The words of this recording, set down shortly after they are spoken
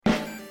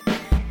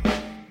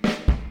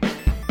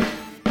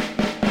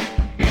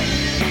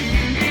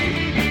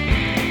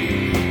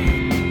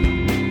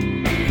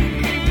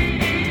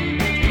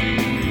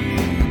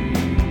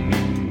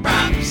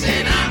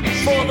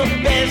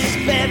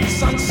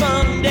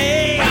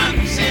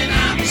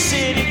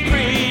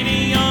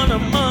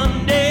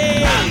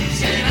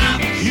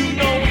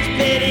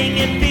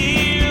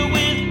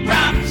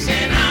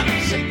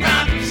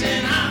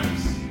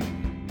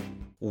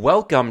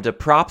Welcome to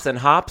Props and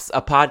Hops,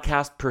 a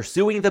podcast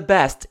pursuing the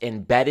best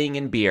in betting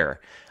and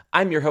beer.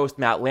 I'm your host,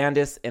 Matt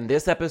Landis, and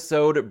this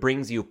episode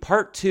brings you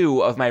part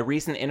 2 of my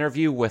recent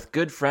interview with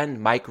good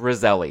friend Mike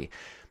Roselli.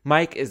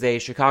 Mike is a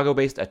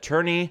Chicago-based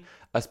attorney,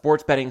 a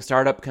sports betting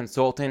startup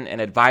consultant and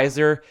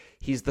advisor.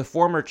 He's the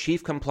former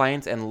chief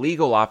compliance and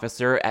legal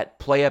officer at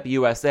PlayUp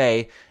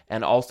USA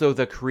and also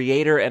the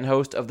creator and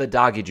host of the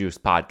Doggy Juice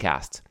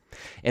podcast.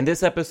 In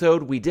this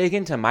episode, we dig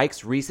into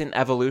Mike's recent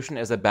evolution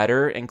as a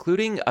bettor,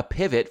 including a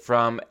pivot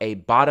from a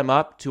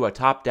bottom-up to a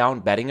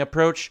top-down betting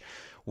approach.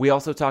 We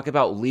also talk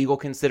about legal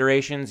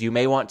considerations you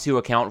may want to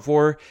account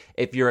for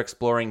if you're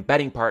exploring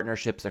betting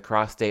partnerships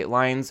across state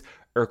lines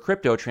or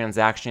crypto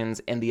transactions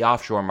in the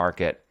offshore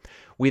market.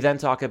 We then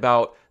talk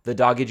about the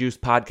Doggy Juice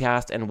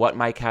podcast and what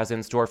Mike has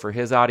in store for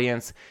his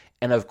audience.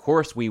 And of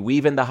course, we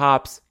weave in the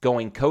hops,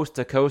 going coast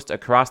to coast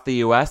across the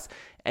U.S.,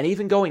 and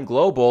even going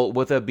global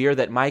with a beer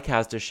that Mike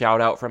has to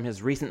shout out from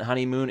his recent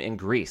honeymoon in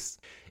Greece.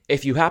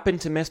 If you happen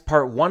to miss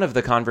part 1 of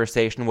the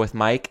conversation with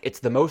Mike, it's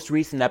the most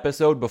recent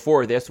episode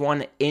before this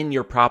one in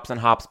your Props and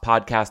Hops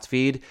podcast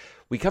feed.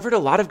 We covered a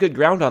lot of good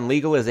ground on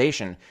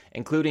legalization,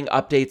 including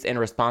updates in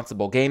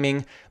responsible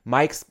gaming,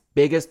 Mike's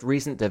biggest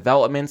recent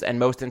developments and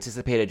most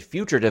anticipated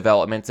future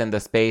developments in the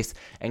space,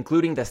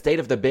 including the state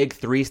of the big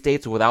 3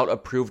 states without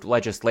approved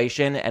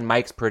legislation and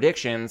Mike's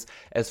predictions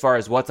as far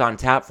as what's on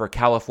tap for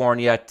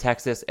California,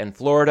 Texas, and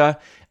Florida.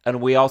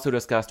 And we also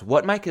discussed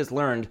what Mike has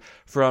learned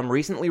from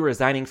recently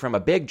resigning from a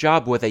big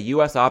job with a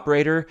U.S.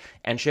 operator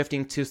and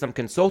shifting to some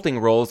consulting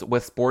roles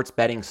with sports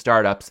betting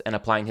startups and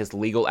applying his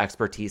legal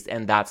expertise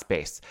in that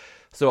space.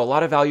 So a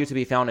lot of value to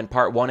be found in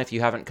part 1 if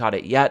you haven't caught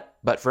it yet.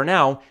 But for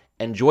now,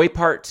 enjoy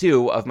part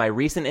 2 of my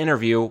recent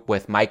interview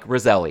with Mike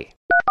Roselli.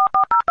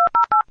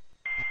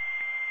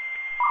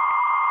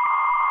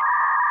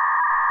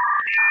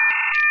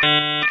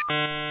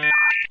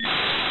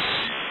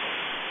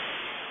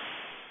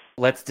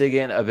 Let's dig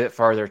in a bit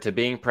farther to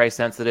being price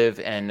sensitive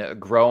and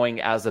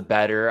growing as a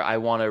bettor. I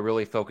want to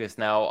really focus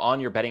now on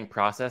your betting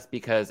process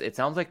because it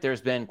sounds like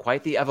there's been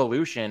quite the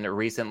evolution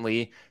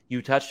recently.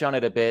 You touched on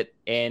it a bit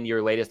in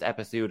your latest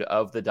episode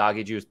of the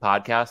Doggy Juice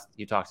podcast.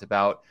 You talked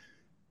about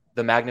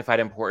the magnified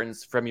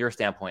importance from your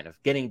standpoint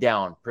of getting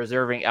down,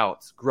 preserving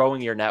outs,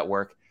 growing your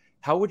network.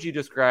 How would you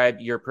describe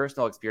your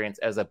personal experience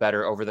as a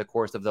bettor over the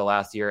course of the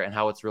last year and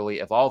how it's really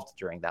evolved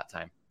during that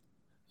time?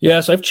 Yeah,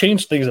 so I've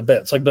changed things a bit.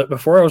 It's like, but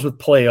before I was with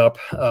PlayUp,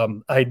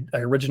 I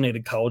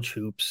originated college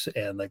hoops,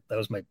 and like that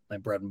was my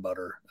bread and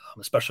butter,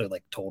 especially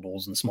like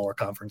totals and smaller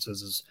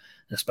conferences,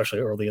 especially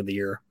early in the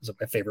year, is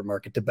my favorite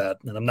market to bet.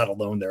 And I'm not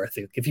alone there. I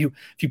think if you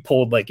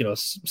pulled like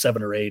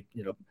 7 or 8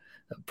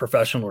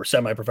 professional or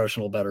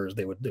semi-professional bettors,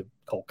 they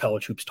call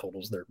college hoops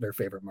totals their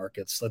favorite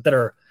markets that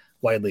are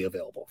widely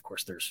available. Of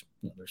course, there's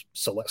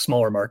select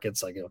smaller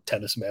markets like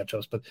tennis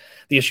matchups, but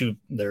the issue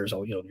there's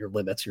all your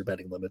limits, your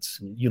betting limits,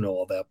 and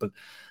all that. But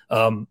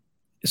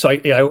so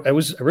I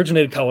was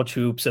originated college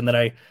hoops, and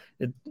then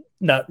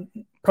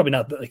probably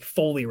not like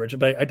fully original,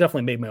 but I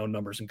definitely made my own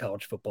numbers in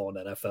college football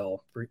and NFL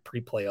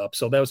pre-play up.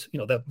 So that was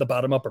the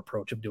bottom up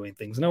approach of doing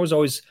things, and I was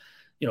always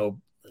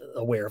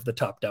aware of the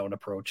top down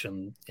approach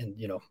and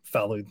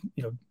following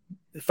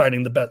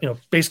finding the best,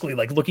 basically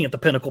like looking at the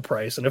pinnacle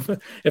price. And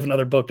if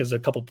another book is a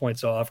couple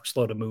points off or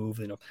slow to move,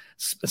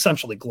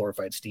 essentially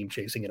glorified steam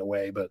chasing in a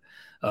way. But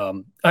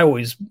I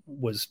always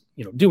was,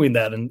 doing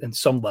that in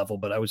some level,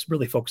 but I was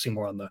really focusing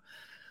more on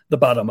the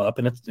bottom up.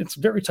 And it's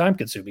very time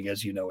consuming,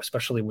 as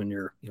especially when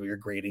you're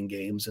grading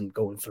games and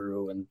going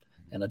through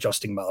and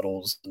adjusting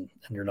models and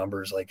your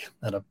numbers like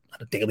on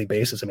a daily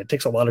basis. I mean, it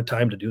takes a lot of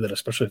time to do that,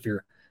 especially if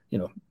you're,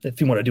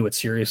 if you want to do it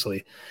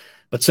seriously.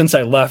 But since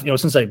I left,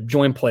 since I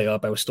joined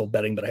PlayUp, I was still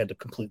betting, but I had to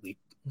completely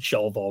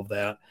shelve all of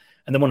that.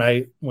 And then when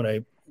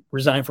I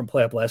resigned from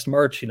PlayUp last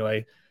March,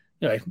 I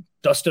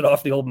dusted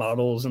off the old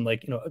models and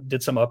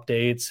did some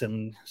updates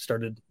and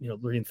started,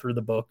 reading through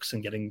the books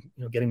and getting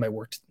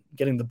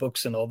the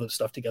books and all the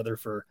stuff together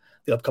for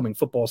the upcoming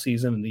football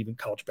season and even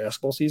college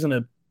basketball season.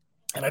 And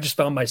I just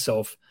found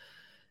myself,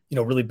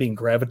 really being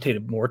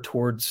gravitated more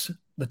towards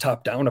the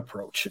top down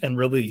approach and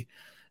really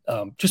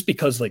just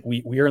because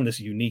we are in this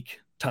unique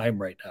time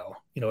right now,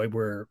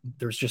 where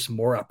there's just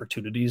more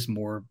opportunities,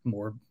 more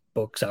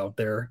books out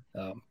there,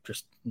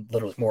 just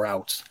literally more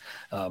outs,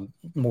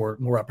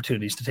 more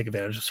opportunities to take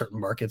advantage of certain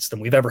markets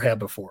than we've ever had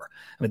before.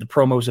 I mean, the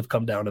promos have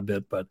come down a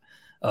bit, but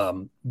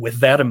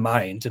with that in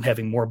mind and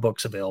having more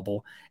books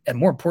available, and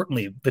more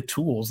importantly, the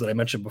tools that I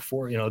mentioned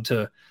before,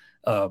 to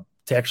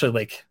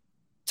actually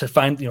to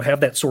find,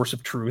 have that source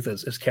of truth,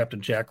 as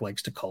Captain Jack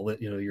likes to call it.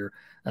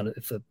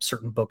 If a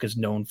certain book is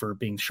known for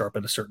being sharp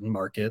at a certain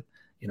market,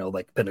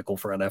 like Pinnacle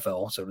for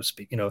NFL, so to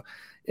speak,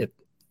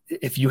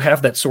 if you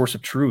have that source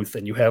of truth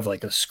and you have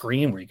like a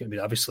screen where you can,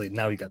 obviously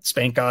now you got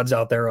spank odds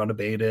out there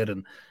unabated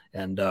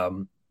and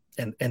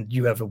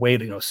you have a way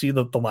to, see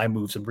the line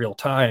moves in real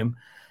time,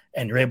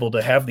 and you're able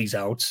to have these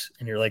outs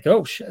and you're like,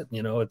 oh shit,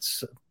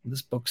 it's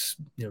this book's,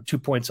 2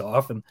 points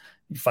off, and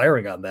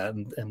firing on that.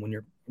 And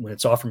when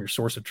it's off from your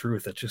source of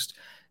truth,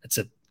 it's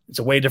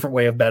a way different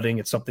way of betting.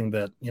 It's something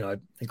that, I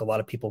think a lot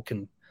of people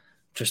can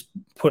just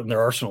put in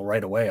their arsenal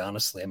right away.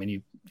 Honestly, I mean,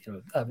 you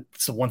know,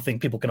 it's the one thing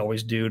people can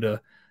always do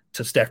to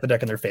stack the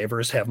deck in their favor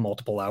is have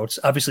multiple outs.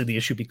 Obviously, the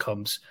issue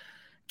becomes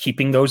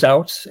keeping those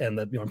outs, and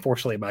that, you know,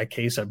 unfortunately, in my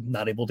case, I'm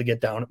not able to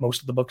get down at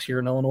most of the books here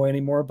in Illinois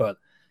anymore. But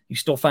you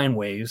still find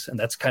ways, and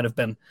that's kind of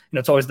been, you know,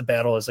 it's always the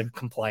battle as like a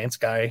compliance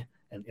guy,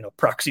 and, you know,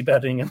 proxy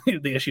betting and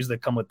the issues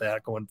that come with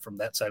that, going from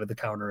that side of the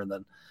counter, and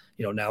then,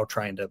 you know, now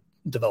trying to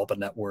develop a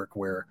network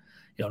where,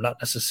 you know, not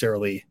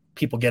necessarily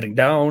people getting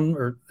down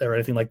or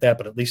anything like that,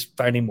 but at least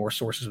finding more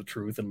sources of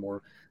truth and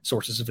more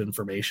sources of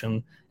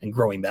information and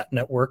growing that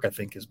network, I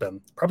think has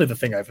been probably the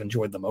thing I've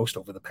enjoyed the most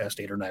over the past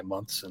 8 or 9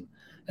 months. And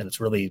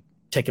it's really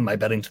taken my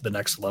betting to the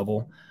next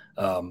level.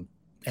 And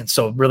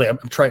so really I'm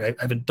trying, I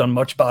haven't done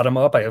much bottom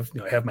up. I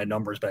have my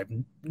numbers, but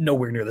I'm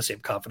nowhere near the same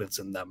confidence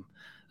in them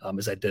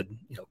as I did,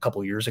 you know, a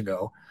couple of years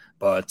ago,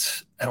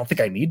 but I don't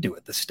think I need to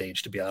at this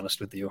stage, to be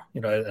honest with you,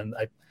 you know, and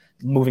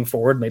moving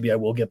forward, maybe I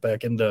will get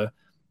back into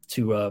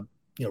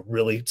you know,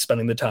 really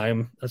spending the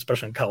time,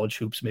 especially in college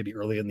hoops, maybe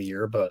early in the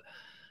year. But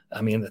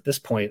I mean, at this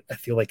point, I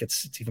feel like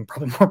it's even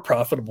probably more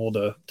profitable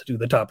to do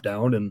the top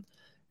down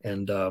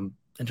and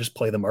just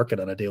play the market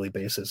on a daily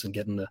basis and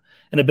get in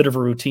a bit of a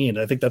routine. And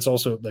I think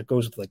that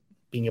goes with like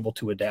being able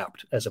to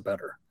adapt as a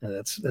bettor. And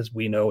that's, as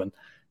we know, and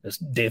as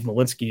Dave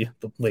Malinsky,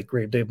 the late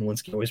great Dave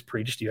Malinsky, always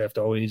preached, you have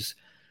to always,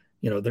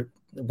 you know,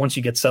 once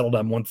you get settled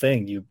on one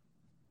thing,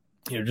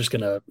 you're just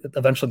going to,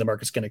 eventually the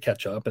market's going to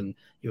catch up, and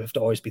you have to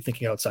always be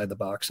thinking outside the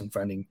box and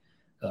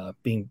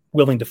being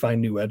willing to find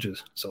new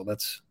edges. So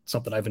that's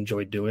something I've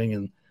enjoyed doing,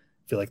 and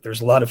I feel like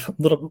there's a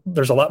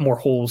lot more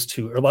holes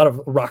or a lot of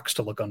rocks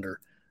to look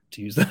under,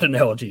 to use that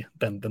analogy,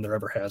 than there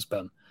ever has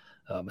been,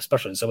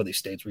 especially in some of these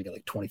states where you get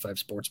like 25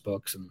 sports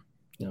books and,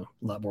 you know,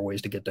 a lot more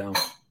ways to get down.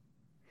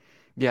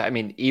 Yeah, I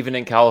mean, even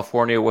in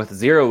California with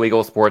 0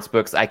 legal sports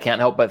books, I can't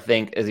help but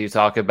think, as you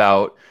talk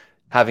about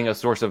having a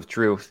source of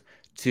truth,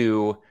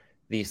 to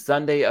the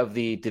Sunday of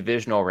the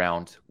divisional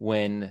round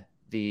when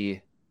the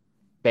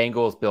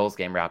Bengals-Bills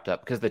game wrapped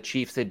up, because the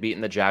Chiefs had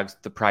beaten the Jags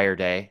the prior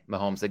day.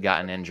 Mahomes had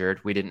gotten injured.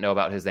 We didn't know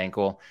about his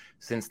ankle.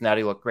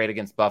 Cincinnati looked great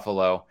against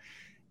Buffalo.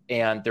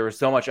 And there was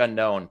so much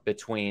unknown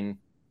between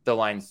the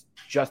lines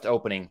just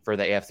opening for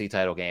the AFC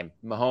title game.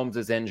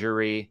 Mahomes'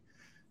 injury,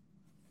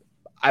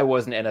 I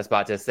wasn't in a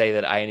spot to say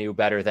that I knew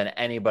better than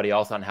anybody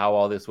else on how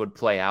all this would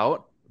play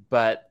out.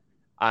 But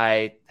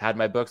I had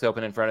my books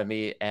open in front of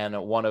me, and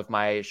one of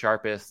my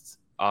sharpest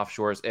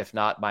offshores, if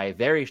not my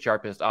very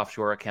sharpest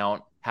offshore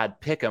account, had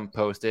Pick'em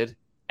posted,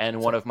 and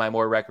one of my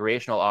more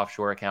recreational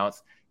offshore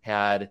accounts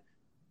had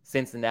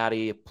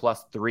Cincinnati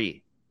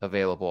 +3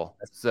 available.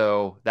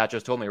 So that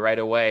just told me right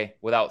away,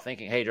 without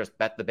thinking, hey, just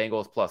bet the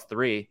Bengals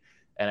 +3,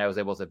 and I was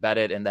able to bet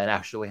it, and then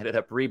actually ended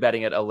up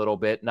rebetting it a little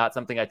bit. Not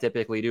something I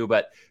typically do,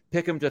 but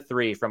Pick'em to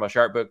 3 from a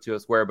sharp book to a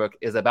square book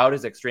is about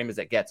as extreme as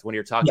it gets when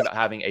you're talking about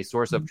having a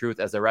source of truth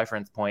as a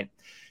reference point.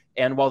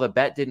 And while the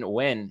bet didn't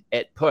win,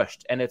 it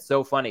pushed. And it's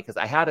so funny because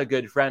I had a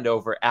good friend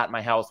over at my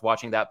house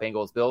watching that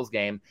Bengals-Bills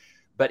game,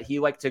 but he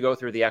liked to go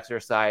through the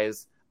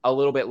exercise a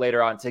little bit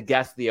later on to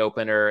guess the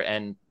opener.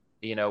 And,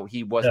 you know,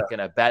 he wasn't going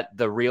to bet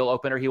the real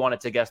opener. He wanted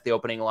to guess the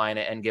opening line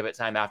and give it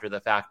time after the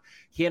fact.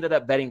 He ended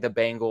up betting the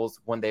Bengals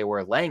when they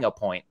were laying a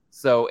point.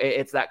 So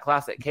it's that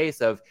classic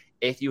case of,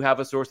 if you have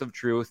a source of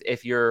truth,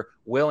 if you're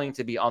willing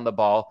to be on the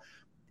ball,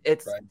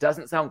 it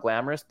doesn't sound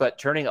glamorous, but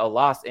turning a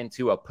loss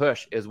into a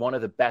push is one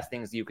of the best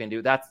things you can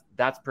do. That's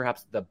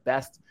perhaps the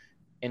best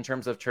in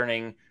terms of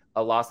turning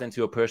a loss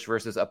into a push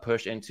versus a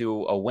push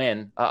into a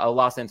win. A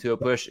loss into a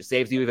push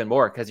saves you even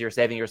more because you're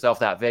saving yourself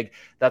that vig.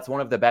 That's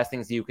one of the best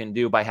things you can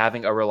do by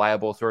having a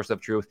reliable source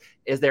of truth.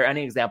 Is there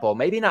any example,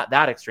 maybe not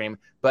that extreme,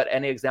 but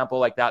any example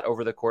like that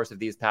over the course of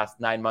these past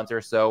 9 months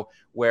or so,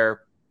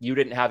 where you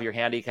didn't have your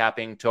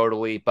handicapping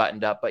totally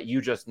buttoned up, but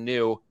you just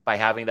knew by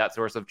having that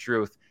source of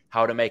truth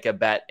how to make a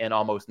bet in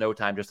almost no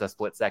time, just a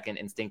split-second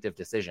instinctive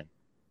decision?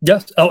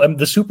 Yes. And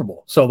the Super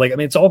Bowl. So, like, I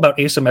mean, it's all about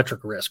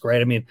asymmetric risk,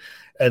 right? I mean,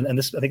 and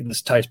this, I think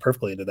this ties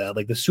perfectly into that.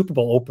 Like the Super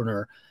Bowl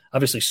opener,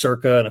 obviously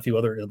Circa and a few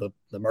other,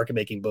 the market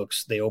making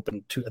books, they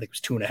opened I think it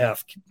was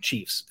 2.5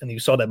 Chiefs. And you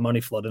saw that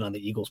money flood in on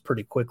the Eagles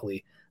pretty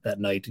quickly that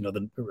night. You know,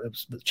 the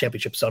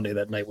championship Sunday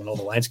that night when all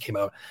the lines came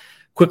out,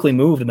 quickly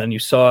moved. And then you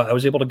saw, I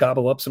was able to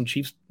gobble up some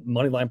Chiefs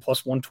money line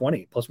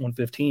 +120,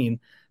 +115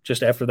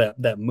 just after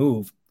that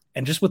move.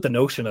 And just with the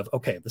notion of,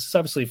 okay, this is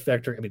obviously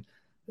factoring. I mean,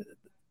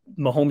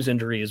 Mahomes'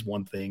 injury is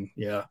one thing,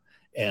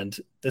 and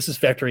this is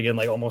factoring in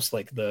like almost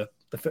like the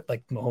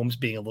like Mahomes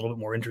being a little bit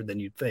more injured than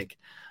you'd think.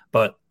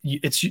 But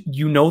it's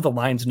the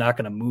line's not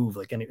going to move,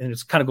 like, and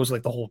it kind of goes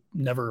like the whole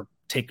never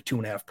take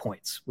 2.5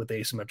 points with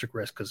asymmetric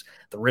risk, because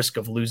the risk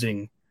of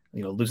losing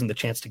the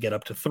chance to get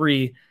up to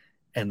 3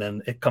 and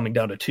then it coming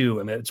down to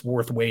 2. I mean, it's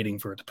worth waiting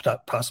for it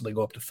to possibly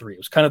go up to 3. It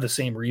was kind of the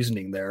same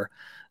reasoning there,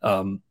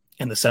 in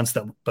the sense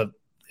that, but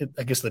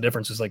I guess the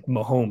difference is like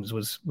Mahomes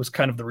was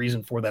kind of the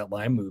reason for that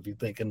line move, you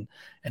think, and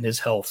his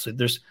health. So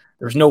there's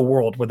no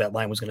world where that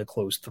line was going to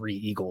close 3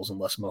 Eagles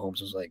unless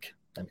Mahomes was like,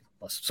 I mean,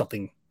 unless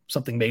something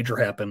something major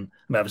happen.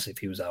 I mean, obviously if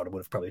he was out, it would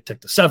have probably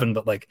ticked to 7,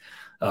 but like,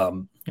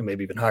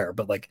 maybe even higher,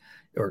 but like,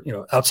 or,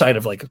 outside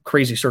of like a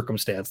crazy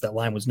circumstance, that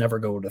line was never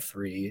going to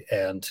 3.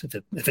 And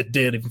if it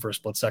did, even for a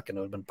split second, it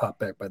would have been popped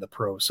back by the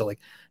pros. So like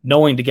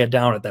knowing to get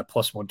down at that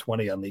plus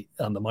 120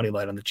 on the money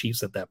line on the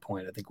Chiefs at that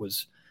point, I think it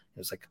was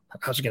like,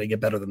 how's it going to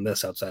get better than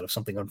this outside of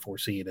something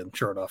unforeseen? And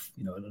sure enough,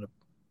 it ended up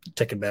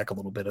ticking back a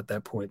little bit at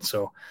that point.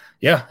 So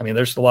yeah, I mean,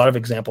 there's a lot of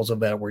examples of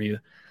that where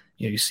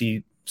you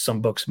see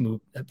some books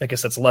move. I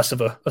guess that's less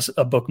of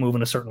a book move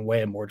in a certain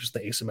way and more just the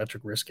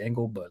asymmetric risk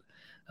angle. But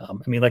I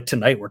mean, like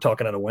tonight we're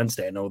talking on a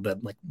Wednesday. I know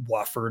that like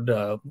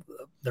Wofford,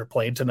 they're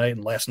playing tonight,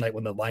 and last night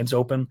when the lines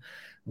open,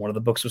 one of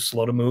the books was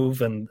slow to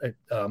move, and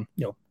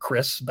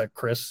Chris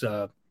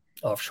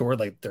offshore,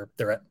 like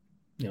they're at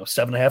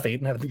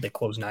 7.5, 8.5. I think they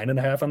closed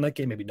 9.5 on that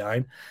game, maybe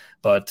 9.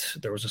 But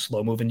there was a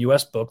slow moving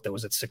US book that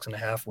was at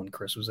 6.5 when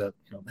Chris was at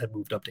had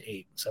moved up to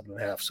 8,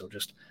 7.5. So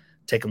just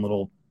taking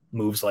little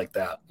moves like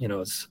that, you're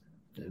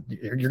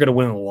going to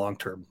win in the long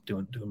term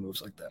doing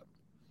moves like that.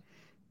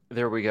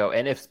 There we go.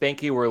 And if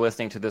Spanky were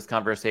listening to this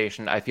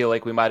conversation, I feel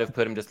like we might have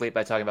put him to sleep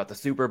by talking about the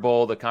Super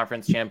Bowl, the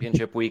conference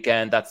championship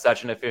weekend. That's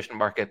such an efficient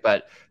market,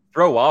 but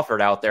throw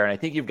Wofford out there, and I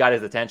think you've got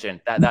his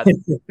attention. That's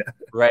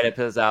right up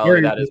his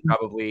alley. That is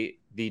probably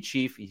the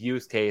chief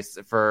use case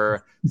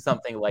for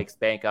something like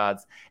Spank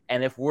odds.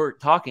 And if we're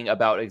talking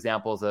about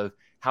examples of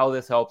how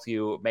this helps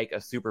you make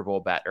a Super Bowl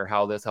bet or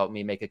how this helped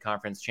me make a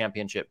conference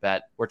championship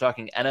bet, we're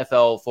talking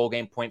NFL full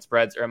game point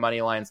spreads or money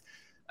lines.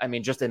 I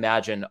mean, just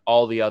imagine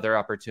all the other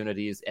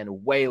opportunities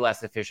in way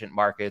less efficient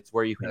markets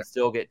where you can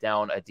still get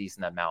down a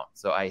decent amount.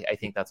 So I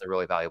think that's a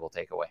really valuable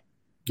takeaway.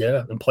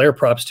 Yeah, and player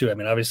props too. I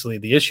mean, obviously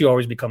the issue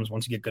always becomes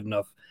once you get good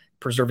enough,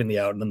 preserving the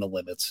out and then the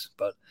limits.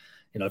 But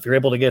if you're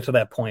able to get to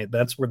that point,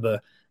 that's where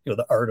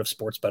the art of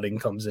sports betting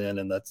comes in,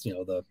 and that's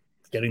the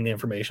getting the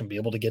information, be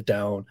able to get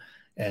down,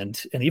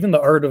 and even the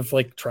art of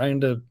like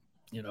trying to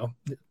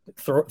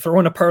throw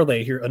in a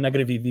parlay here, a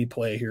negative EV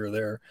play here or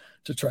there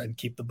to try and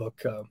keep the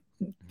book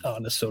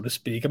honest, so to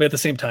speak. I mean, at the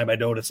same time, I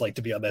know what it's like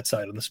to be on that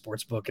side of the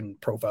sports book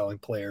and profiling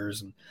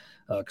players, and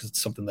because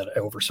it's something that I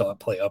oversaw it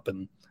play up,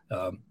 and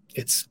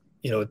it's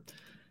you're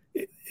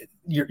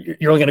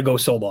only going to go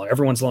so long.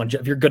 Everyone's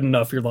longevity, if you're good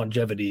enough, your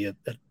longevity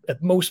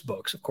at most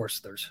books, of course,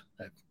 there's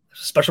a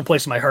special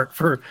place in my heart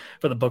for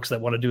the books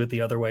that want to do it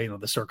the other way,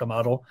 the Circa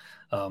model.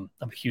 I'm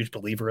a huge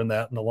believer in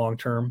that in the long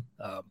term.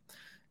 But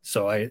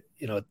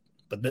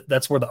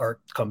that's where the art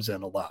comes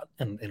in a lot.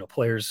 And,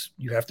 players,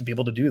 you have to be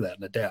able to do that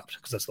and adapt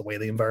because that's the way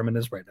the environment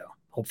is right now.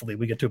 Hopefully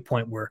we get to a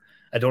point where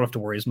I don't have to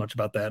worry as much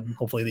about that. And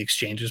hopefully the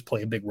exchanges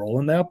play a big role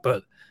in that.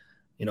 But,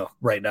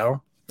 right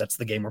now, that's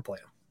the game we're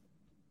playing.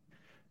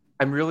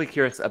 I'm really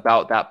curious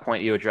about that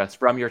point you addressed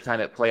from your time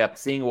at PlayUp,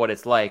 seeing what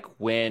it's like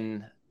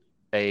when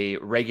a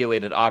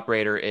regulated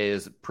operator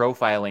is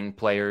profiling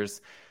players.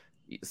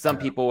 Some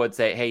people would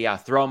say, hey, yeah,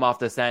 throw them off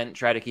the scent,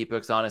 try to keep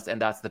books honest,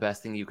 and that's the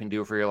best thing you can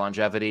do for your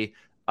longevity.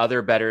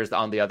 Other bettors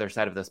on the other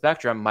side of the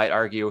spectrum might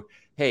argue,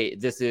 hey,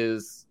 this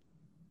is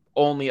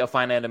only a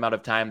finite amount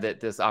of time that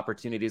this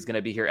opportunity is going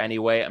to be here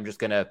anyway. I'm just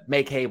going to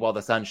make hay while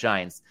the sun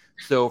shines.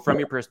 So from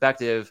your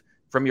perspective,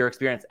 from your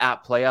experience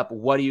at PlayUp,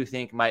 what do you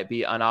think might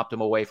be an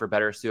optimal way for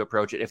bettors to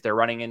approach it if they're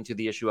running into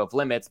the issue of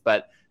limits,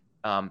 but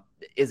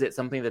is it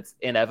something that's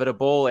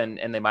inevitable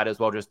and they might as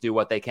well just do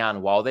what they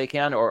can while they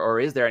can? Or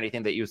is there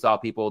anything that you saw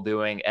people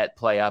doing at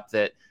PlayUp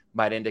that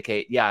might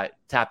indicate, yeah,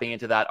 tapping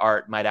into that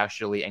art might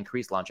actually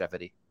increase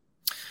longevity?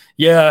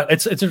 Yeah,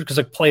 it's because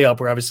like PlayUp,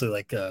 where obviously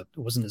like it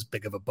wasn't as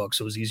big of a book,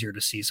 so it was easier to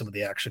see some of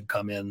the action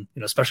come in.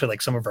 Especially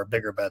like some of our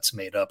bigger bets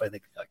made up. I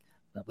think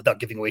without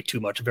giving away too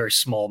much, a very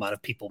small amount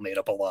of people made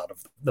up a lot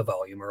of the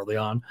volume early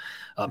on.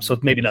 So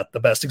it's maybe not the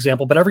best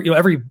example, but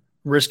every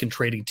risk and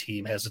trading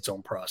team has its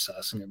own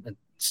process in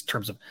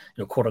terms of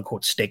quote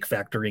unquote stake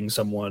factoring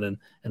someone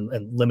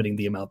and limiting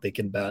the amount they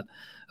can bet.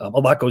 A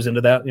lot goes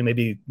into that.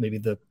 Maybe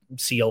the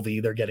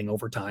CLV they're getting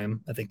over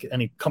time. I think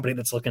any company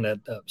that's looking at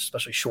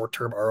especially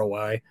short-term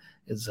ROI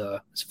is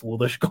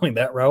foolish going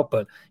that route.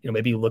 But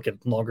maybe you look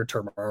at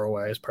longer-term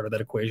ROI as part of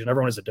that equation.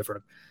 Everyone has a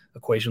different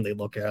equation they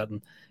look at,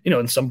 and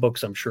in some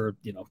books, I'm sure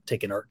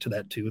take an art to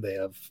that too. They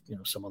have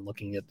someone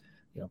looking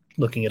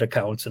at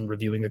accounts and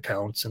reviewing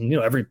accounts, and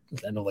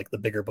I know like the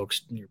bigger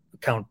books,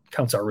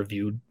 counts are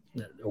reviewed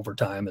over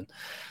time,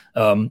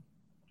 and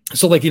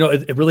so like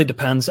it really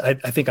depends. I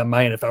think on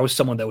mine, if I was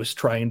someone that was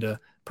trying to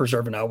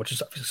preserve an out, which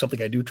is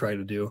something I do try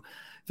to do,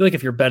 I feel like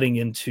if you're betting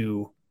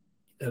into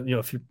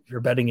if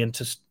you're betting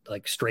into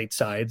like straight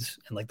sides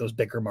and like those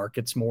bigger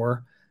markets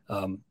more,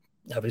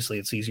 obviously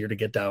it's easier to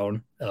get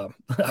down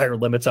higher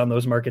limits on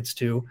those markets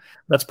too.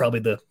 That's probably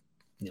the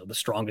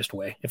strongest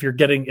way. If you're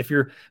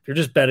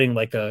just betting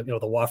like the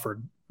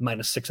Wofford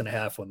minus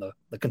 6.5 when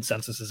the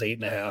consensus is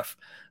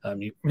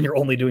 8.5, you're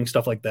only doing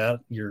stuff like that,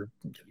 your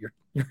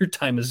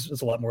time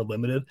is a lot more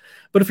limited.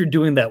 But if you're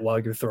doing that while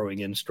you're throwing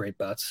in straight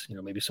bets,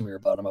 maybe some of your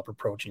bottom up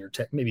approach and your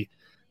maybe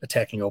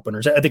attacking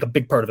openers, I think a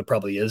big part of it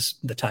probably is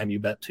the time you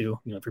bet too.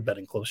 If you're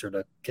betting closer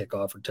to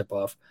kickoff or tip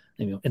off,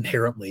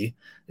 inherently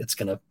it's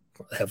going to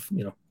have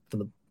from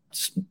the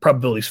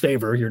probabilities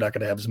favor, you're not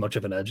going to have as much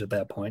of an edge at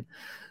that point.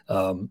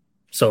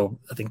 So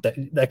I think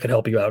that could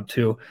help you out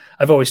too.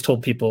 I've always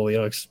told people,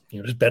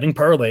 just betting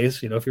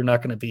parlays, if you're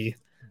not going to be,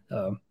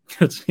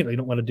 you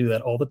don't want to do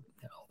that all the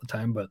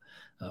time, but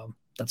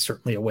that's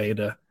certainly a way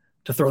to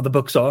throw the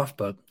books off.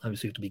 But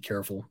obviously you have to be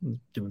careful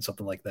doing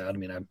something like that. I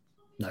mean, I'm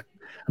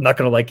not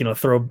going to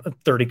throw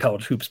 30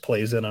 college hoops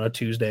plays in on a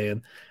Tuesday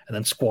and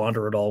then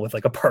squander it all with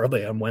like a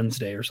parlay on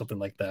Wednesday or something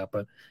like that.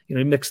 But, you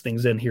mix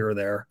things in here or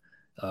there.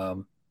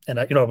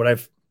 But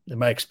I've, in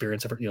my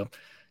experience,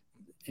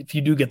 if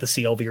you do get the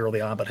CLV early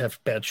on, but have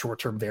bad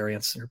short-term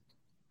variance,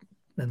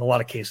 in a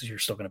lot of cases, you're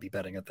still going to be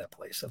betting at that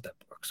place, at that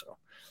book. So,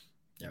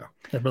 yeah.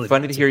 Really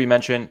funny to hear you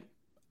mention.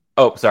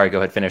 Oh, sorry. Go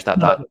ahead. Finish that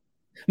thought.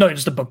 No,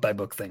 just a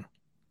book-by-book thing.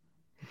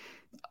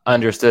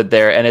 Understood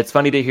there. And it's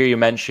funny to hear you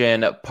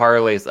mention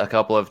parlays a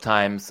couple of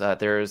times.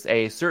 There's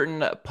a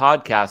certain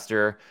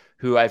podcaster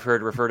who I've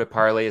heard refer to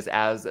parlays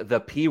as the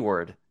P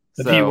word.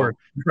 The P word.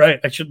 Right.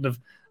 I should have.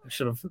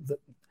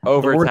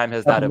 Over time,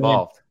 has that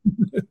evolved?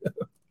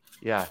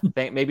 Yeah.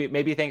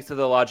 Maybe thanks to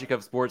the logic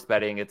of sports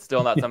betting, it's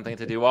still not something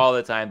to do all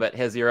the time, but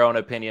has your own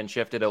opinion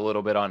shifted a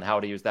little bit on how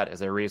to use that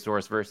as a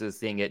resource versus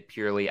seeing it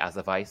purely as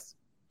a vice?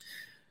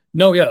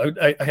 No, yeah,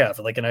 I have.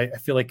 And I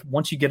feel like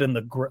once you get in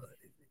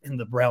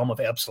the realm of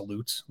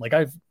absolutes, like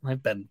I've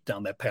been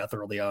down that path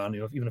early on,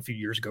 even a few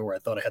years ago where I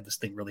thought I had this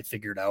thing really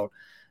figured out.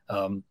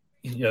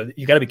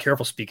 You got to be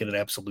careful speaking in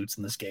absolutes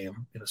in this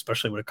game,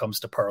 especially when it comes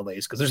to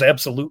parlays, because there's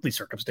absolutely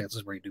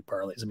circumstances where you do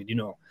parlays. I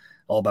mean,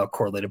 all about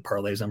correlated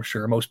parlays. I'm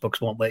sure most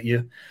books won't let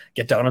you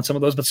get down on some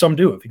of those, but some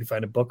do. If you can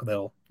find a book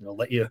that'll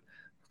let you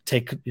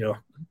take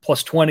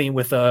plus 20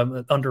 with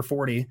under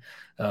 40,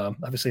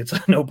 obviously it's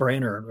a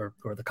no-brainer,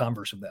 or the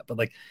converse of that. But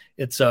like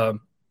it's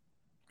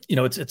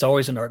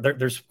always an art.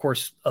 There's of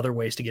course other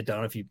ways to get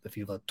down if you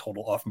have a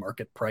total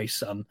off-market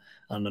price on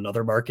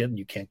another market and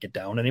you can't get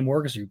down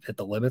anymore because you hit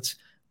the limits.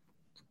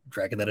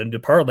 Dragging that into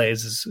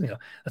parlays is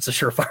that's a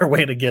surefire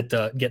way to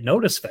get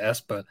noticed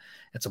fast, but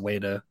it's a way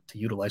to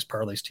utilize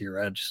parlays to your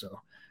edge,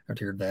 or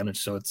to your advantage.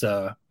 So it's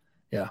I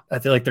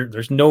feel like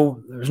there's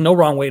no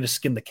wrong way to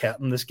skin the cat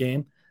in this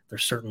game.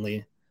 There's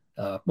certainly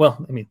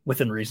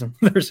within reason.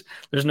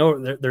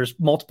 There's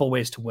multiple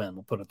ways to win.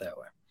 We'll put it that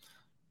way.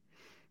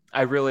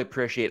 I really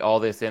appreciate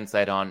all this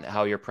insight on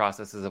how your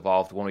process has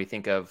evolved when we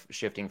think of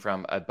shifting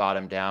from a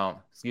bottom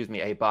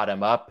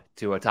up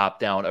to a top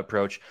down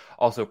approach.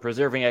 Also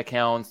preserving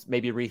accounts,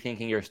 maybe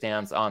rethinking your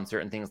stance on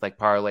certain things like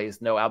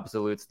parlays, no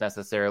absolutes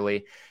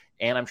necessarily.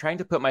 And I'm trying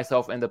to put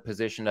myself in the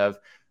position of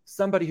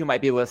somebody who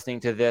might be listening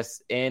to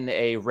this in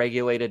a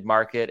regulated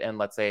market. And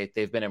let's say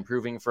they've been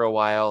improving for a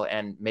while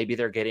and maybe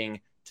they're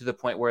getting to the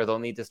point where they'll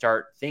need to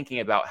start thinking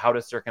about how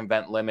to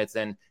circumvent limits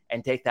and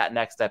take that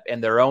next step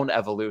in their own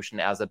evolution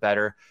as a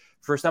bettor.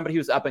 For somebody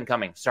who's up and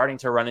coming, starting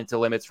to run into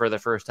limits for the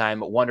first time,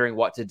 wondering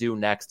what to do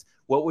next,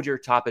 what would your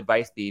top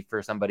advice be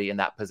for somebody in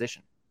that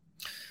position?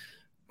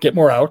 Get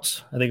more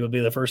outs. I think it would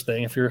be the first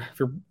thing. If you're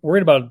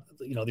worried about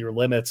your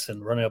limits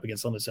and running up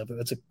against limits,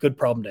 that's a good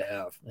problem to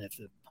have.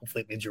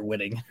 Hopefully it means you're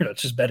winning. You're not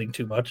just betting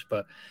too much,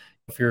 but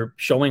if you're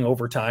showing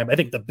over time, I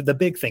think the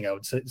big thing I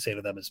would say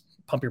to them is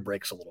pump your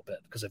brakes a little bit,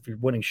 because if you're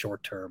winning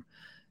short term,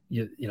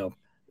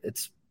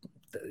 it's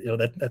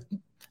that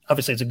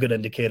obviously it's a good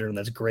indicator and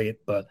that's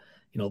great, but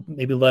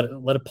maybe let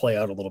it play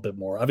out a little bit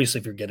more. Obviously,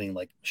 if you're getting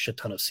like a shit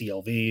ton of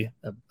CLV,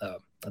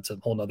 that's a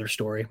whole nother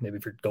story. Maybe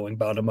if you're going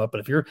bottom up, but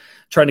if you're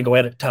trying to go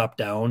at it top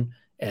down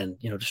and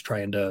just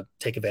trying to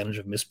take advantage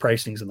of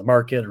mispricings in the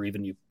market, or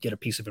even you get a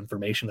piece of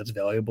information that's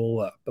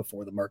valuable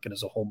before the market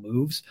as a whole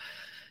moves,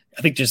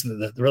 I think just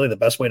really the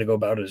best way to go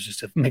about it is just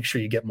to make sure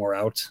you get more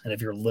outs. And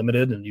if you're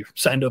limited and you're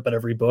signed up at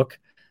every book,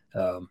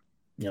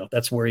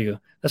 that's where you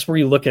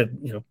look at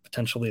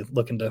potentially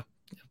looking to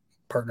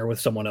partner with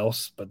someone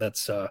else. But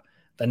that's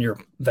then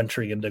you're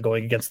venturing into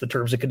going against the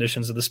terms and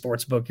conditions of the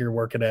sports book you're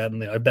working at.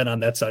 And I've been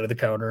on that side of the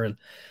counter, and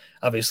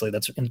obviously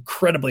that's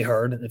incredibly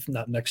hard, if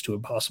not next to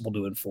impossible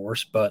to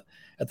enforce. But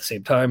at the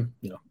same time,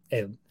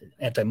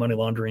 anti-money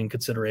laundering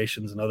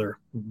considerations and other,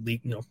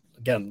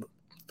 again,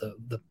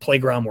 the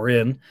playground we're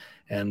in,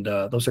 and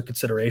those are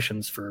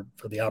considerations for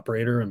the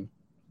operator, and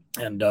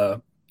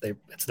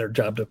it's their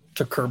job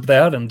to curb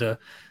that, and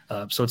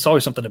so it's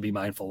always something to be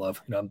mindful of.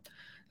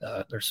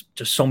 There's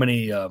just so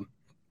many.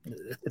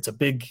 It's a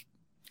big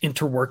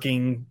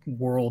interworking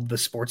world, the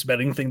sports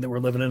betting thing that we're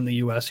living in the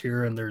U.S.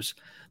 here, and there's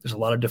a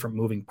lot of different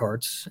moving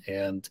parts,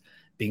 and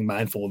being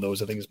mindful of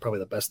those, I think, is probably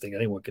the best thing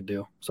anyone could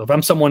do. So if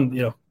I'm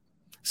someone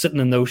sitting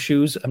in those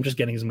shoes, I'm just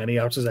getting as many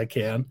outs as I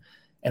can.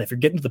 And if you're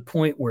getting to the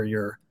point where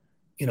you're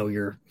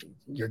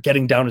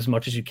getting down as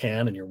much as you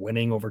can and you're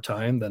winning over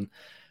time, then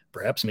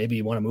perhaps maybe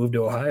you want to move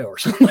to Ohio or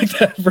something like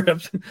that,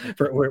 perhaps,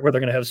 where they're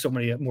going to have so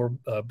many more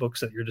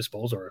books at your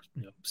disposal, or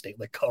state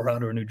like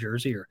Colorado or New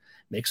Jersey, or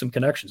make some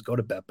connections. Go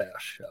to Bet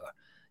Bash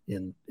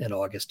in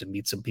August and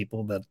meet some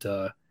people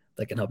that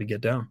can help you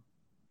get down.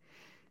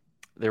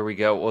 There we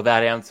go. Well,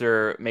 that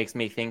answer makes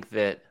me think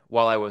that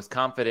while I was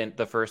confident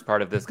the first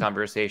part of this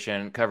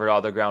conversation covered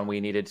all the ground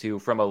we needed to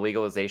from a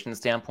legalization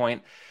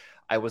standpoint,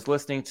 I was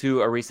listening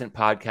to a recent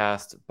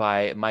podcast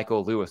by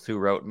Michael Lewis, who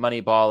wrote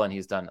Moneyball, and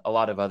he's done a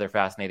lot of other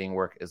fascinating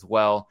work as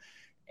well.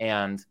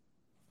 And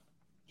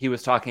he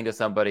was talking to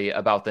somebody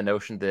about the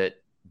notion that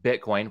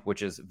Bitcoin,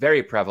 which is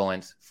very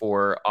prevalent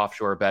for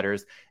offshore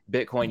bettors,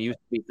 Bitcoin used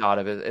to be thought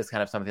of as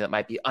kind of something that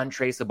might be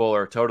untraceable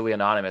or totally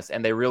anonymous.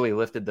 And they really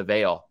lifted the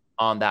veil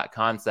on that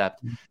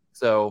concept.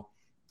 So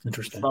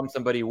Interesting. From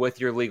somebody with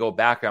your legal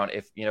background,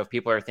 if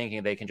people are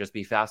thinking they can just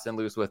be fast and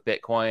loose with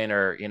Bitcoin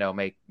or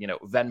make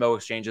Venmo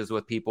exchanges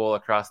with people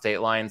across state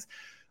lines,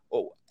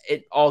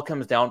 it all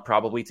comes down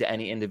probably to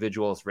any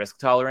individual's risk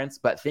tolerance.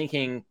 But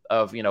thinking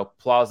of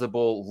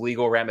plausible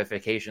legal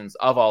ramifications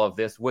of all of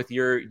this with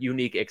your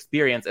unique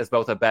experience as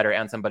both a bettor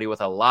and somebody with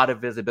a lot of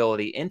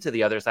visibility into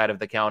the other side of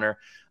the counter,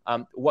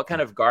 what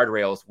kind of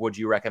guardrails would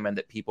you recommend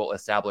that people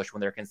establish when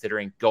they're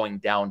considering going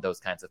down those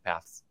kinds of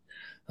paths?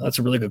 That's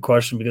a really good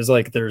question, because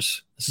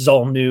this is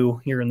all new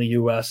here in the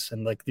U.S.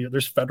 and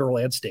there's federal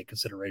and state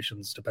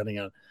considerations depending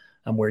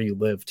on where you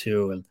live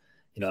too. And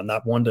I'm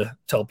not one to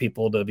tell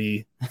people to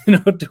be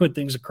doing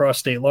things across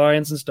state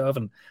lines and stuff,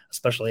 and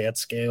especially at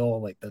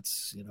scale.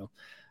 That's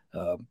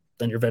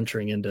then you're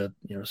venturing into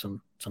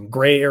some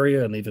gray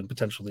area and even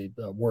potentially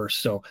worse.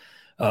 So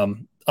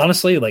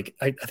honestly,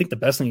 I think the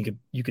best thing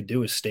you could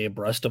do is stay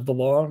abreast of the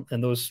law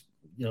and those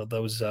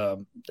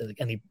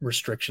any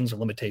restrictions or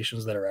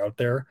limitations that are out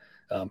there.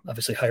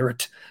 Obviously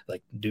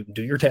do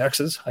your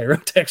taxes, hire a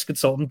tax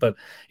consultant, but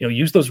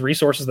use those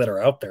resources that are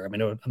out there. I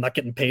mean, I'm not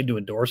getting paid to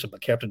endorse it, but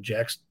Captain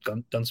Jack's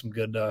done some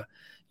good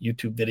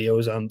YouTube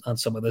videos on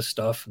some of this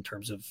stuff in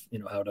terms of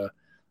how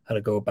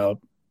to go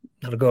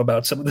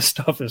about some of this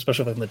stuff,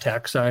 especially on the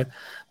tax side.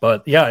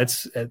 But yeah,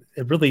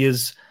 it really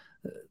is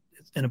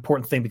an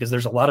important thing, because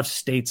there's a lot of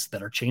states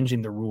that are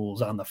changing the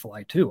rules on the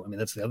fly too. I mean,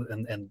 that's the other,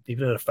 and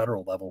even at a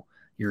federal level,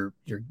 you're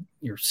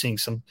seeing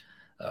some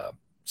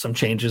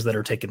changes that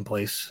are taking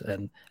place,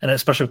 and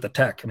especially with the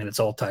tech. I mean, it's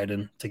all tied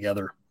in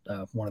together,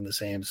 one and the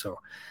same. So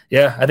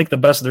yeah, I think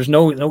there's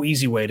no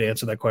easy way to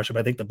answer that question,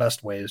 but I think the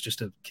best way is just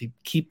to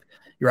keep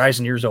your eyes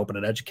and ears open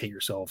and educate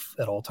yourself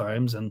at all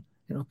times, and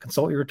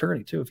consult your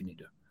attorney too if you need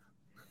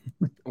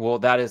to. Well,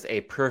 that is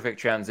a perfect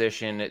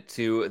transition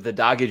to the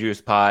Doggy Juice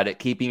Pod,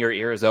 keeping your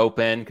ears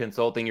open,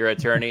 consulting your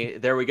attorney.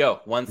 There we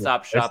go.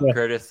 One-stop shop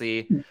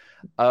courtesy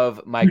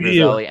of Mike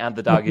Griselli and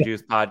the Doggy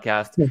Juice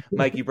Podcast.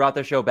 Mike, you brought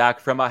the show back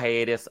from a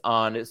hiatus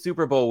on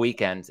Super Bowl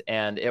weekend,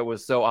 and it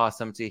was so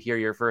awesome to hear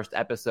your first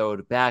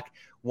episode back.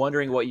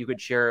 Wondering what you could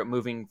share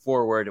moving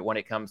forward when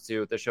it comes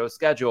to the show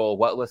schedule,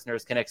 what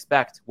listeners can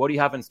expect. What do you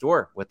have in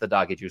store with the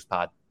Doggy Juice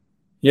Pod?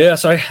 Yeah,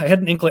 so I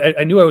had an inkling.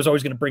 I knew I was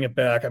always going to bring it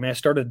back. I mean, I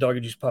started Doggy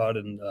Juice Pod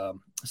in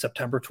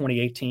September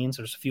 2018,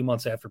 so just a few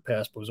months after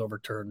PASPA was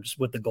overturned, just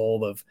with the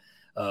goal of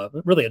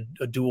really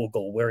a dual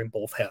goal, wearing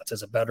both hats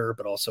as a bettor,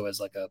 but also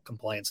as a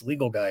compliance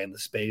legal guy in the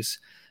space,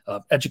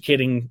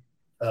 educating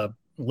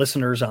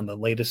listeners on the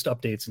latest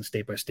updates in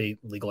state-by-state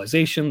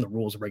legalization, the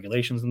rules and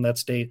regulations in that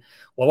state,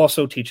 while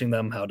also teaching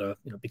them how to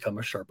become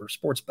a sharper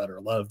sports bettor.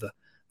 A lot of the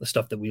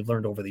stuff that we've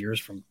learned over the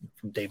years from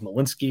Dave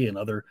Malinsky and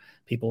other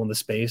people in the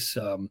space,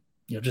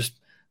 just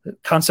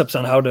concepts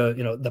on how to,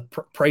 the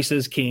price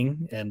is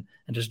king and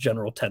just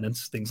general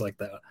tenets, things like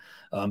that.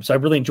 So I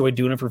really enjoyed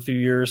doing it for a few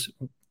years.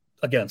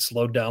 Again,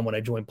 slowed down when I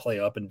joined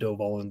Play Up and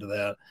dove all into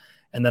that.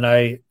 And then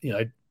I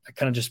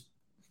kind of just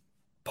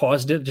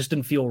paused it. Just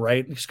didn't feel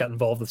right. Just got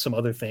involved with some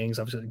other things.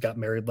 Obviously got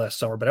married last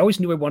summer, but I always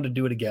knew I wanted to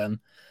do it again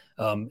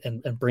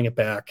and bring it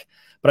back.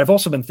 But I've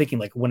also been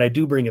thinking, when I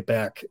do bring it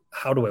back,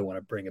 how do I want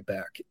to bring it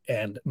back?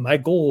 And my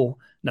goal,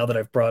 now that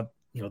I've brought,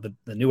 the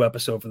new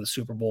episode for the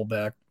Super Bowl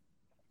back,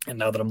 and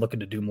now that I'm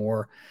looking to do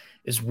more,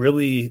 is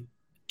really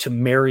to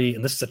marry,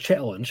 and this is a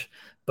challenge,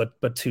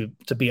 but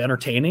to be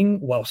entertaining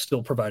while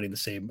still providing the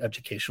same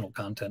educational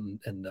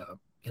content and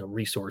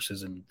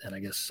resources and I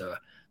guess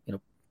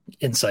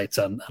insights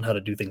on how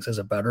to do things as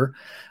a bettor.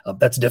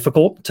 That's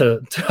difficult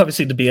to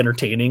obviously to be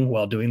entertaining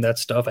while doing that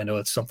stuff. I know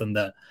it's something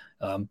that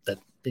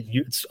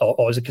it's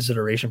always a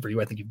consideration for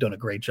you. I think you've done a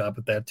great job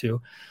with that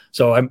too.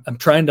 So I'm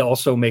trying to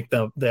also make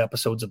the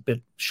episodes a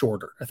bit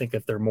shorter. I think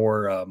if they're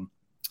more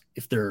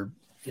if they're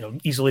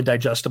easily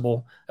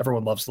digestible.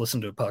 Everyone loves to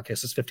listen to a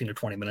podcast. It's 15 to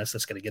 20 minutes.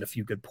 That's going to get a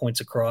few good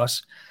points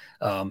across.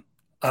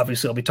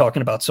 Obviously, I'll be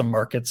talking about some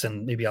markets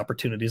and maybe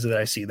opportunities that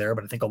I see there,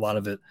 but I think a lot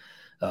of it,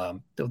 I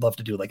would love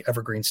to do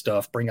evergreen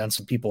stuff, bring on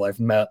some people I've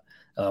met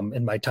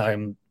in my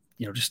time,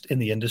 just in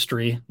the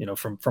industry,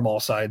 from all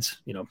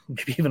sides,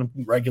 maybe even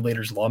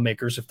regulators,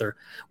 lawmakers, if they're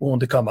willing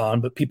to come on,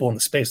 but people in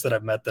the space that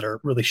I've met that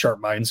are really sharp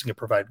minds and can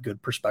provide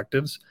good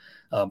perspectives.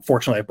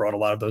 Fortunately, I brought a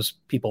lot of those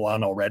people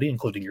on already,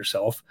 including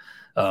yourself.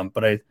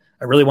 But I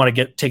really want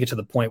to take it to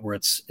the point where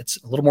it's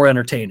a little more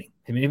entertaining.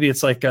 And maybe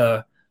it's I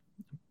don't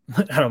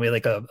know,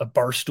 maybe a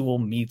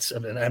Barstool meets,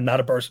 and I'm not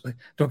a Barstool,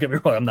 don't get me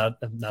wrong, I'm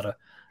not a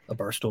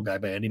Barstool guy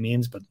by any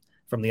means, but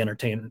from the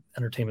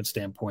entertainment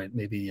standpoint,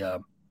 maybe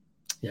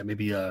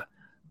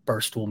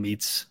Barstool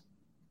meets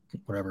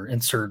whatever,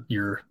 insert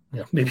your,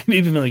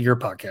 maybe your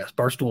podcast,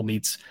 Barstool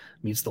meets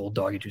the old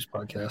Doggy Juice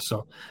podcast.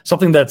 So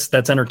something that's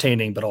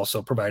entertaining, but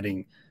also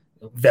providing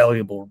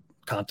valuable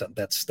content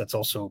that's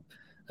also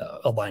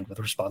aligned with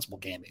responsible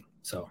gaming.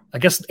 So I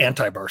guess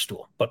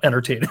anti-Barstool, but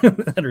entertaining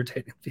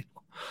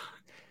people.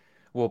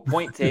 Well,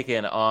 point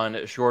taken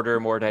on shorter,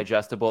 more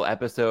digestible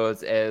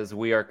episodes, as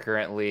we are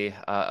currently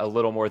a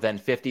little more than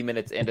 50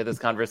 minutes into this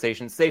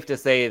conversation. Safe to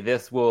say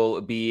this will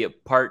be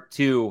part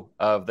 2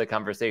 of the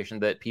conversation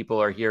that people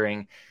are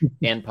hearing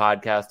in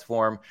podcast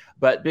form.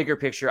 But bigger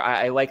picture,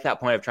 I like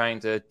that point of trying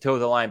to toe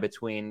the line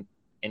between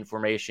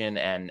information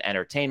and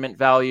entertainment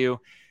value.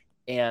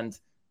 And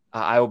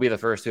I will be the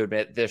first to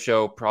admit this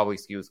show probably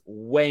skews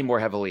way more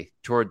heavily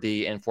toward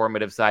the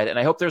informative side. And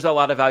I hope there's a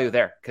lot of value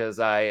there, because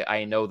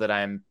I know that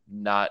I'm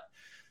not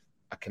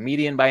a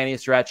comedian by any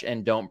stretch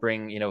and don't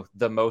bring,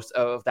 the most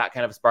of that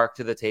kind of spark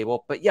to the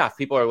table. But yeah, if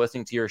people are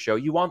listening to your show,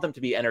 you want them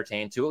to be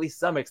entertained to at least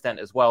some extent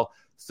as well.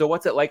 So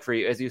what's it like for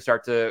you as you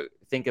start to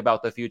think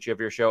about the future of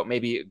your show,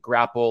 maybe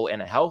grapple in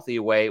a healthy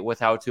way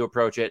with how to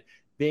approach it,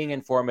 being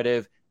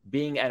informative,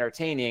 being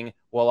entertaining,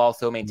 while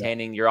also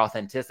maintaining your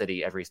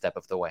authenticity every step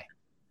of the way?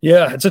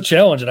 Yeah, it's a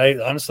challenge, and I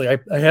honestly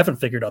haven't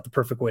figured out the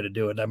perfect way to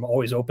do it. I'm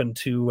always open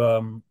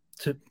to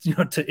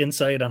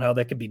insight on how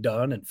that can be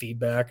done and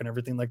feedback and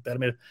everything like that. I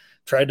mean, I've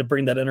tried to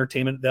bring that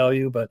entertainment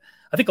value, but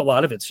I think a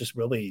lot of it's just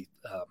really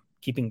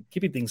keeping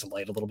things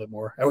light a little bit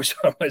more. I always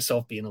found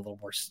myself being a little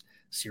more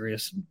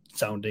serious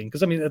sounding,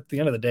 because I mean, at the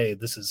end of the day,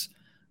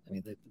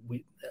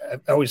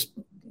 I always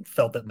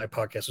felt that my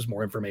podcast was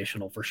more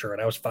informational for sure,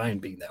 and I was fine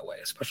being that way,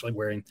 especially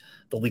wearing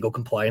the legal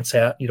compliance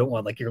hat. You don't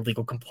want like your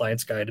legal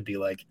compliance guy to be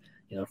like,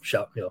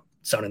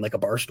 sounding like a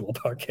Barstool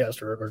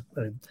podcast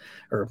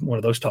or one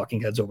of those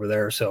talking heads over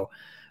there. So,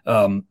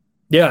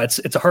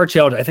 it's a hard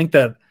challenge. I think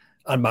that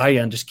on my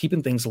end, just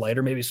keeping things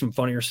lighter, maybe some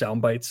funnier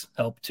sound bites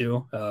help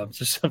too.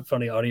 Just some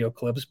funny audio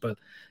clips, but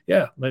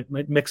yeah,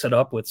 might mix it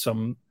up with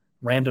some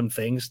random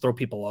things, throw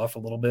people off a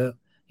little bit.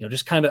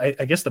 Just kind of,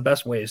 I guess the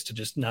best way is to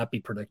just not be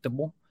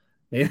predictable.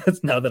 Maybe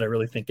that's now that I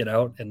really think it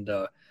out, and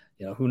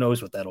who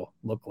knows what that'll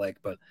look like.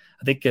 But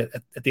I think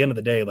at the end of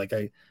the day, like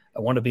I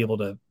want to be able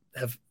to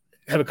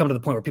have it come to the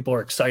point where people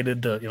are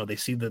excited to, they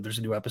see that there's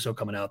a new episode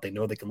coming out. They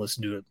know they can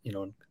listen to it,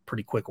 in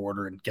pretty quick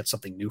order and get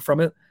something new from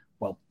it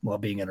while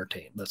being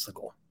entertained. That's the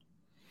goal.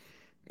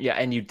 Yeah.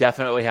 And you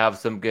definitely have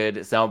some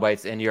good sound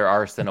bites in your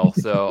arsenal.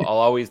 So I'll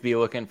always be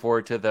looking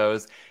forward to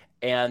those.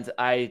 And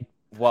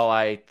while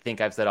I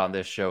think I've said on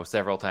this show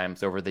several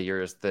times over the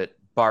years that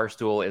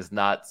Barstool is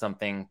not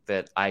something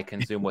that I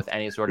consume with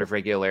any sort of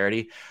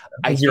regularity,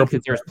 I think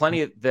that there's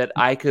plenty that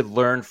I could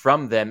learn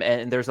from them.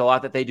 And there's a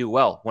lot that they do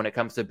well when it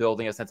comes to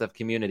building a sense of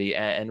community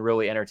and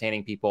really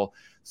entertaining people.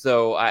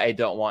 So I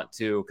don't want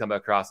to come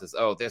across as,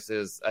 this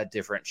is a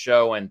different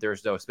show and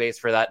there's no space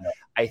for that. No.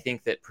 I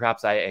think that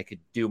perhaps I could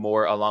do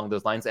more along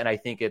those lines. And I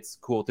think it's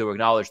cool to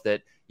acknowledge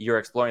that you're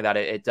exploring that.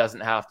 It doesn't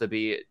have to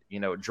be,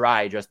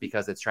 dry just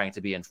because it's trying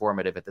to be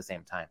informative at the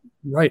same time.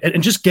 Right.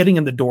 And just getting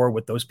in the door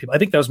with those people. I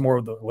think that was more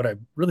of what I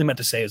really meant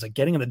to say is like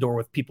getting in the door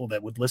with people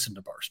that would listen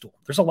to Barstool.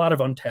 There's a lot of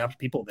untapped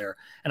people there.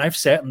 And I've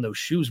sat in those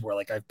shoes where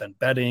like I've been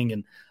betting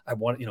and I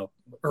want,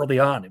 early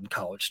on in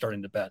college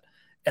starting to bet.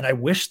 And I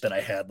wish that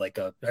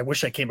I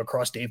wish I came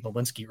across Dave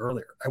Malinsky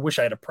earlier. I wish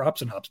I had a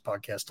Props and Hops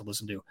podcast to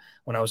listen to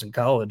when I was in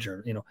college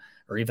or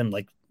even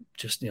like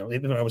just,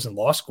 even when I was in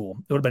law school.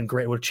 It would have been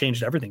great. It would have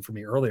changed everything for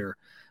me earlier.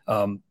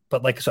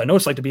 But so I know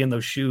it's like to be in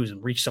those shoes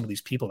and reach some of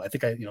these people. I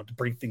think to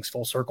bring things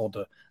full circle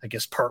to, I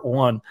guess, part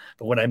one.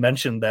 But when I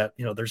mentioned that,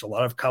 there's a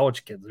lot of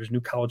college kids, there's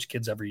new college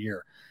kids every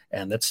year.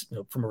 And that's,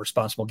 from a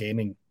responsible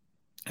gaming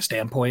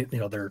standpoint,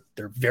 they're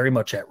very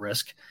much at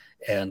risk.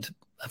 And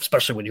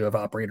especially when you have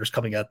operators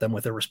coming at them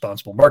with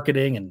irresponsible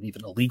marketing and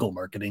even illegal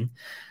marketing.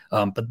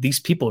 But these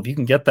people, if you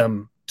can get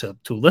them to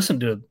listen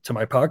to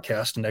my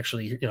podcast and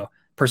actually,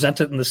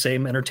 present it in the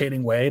same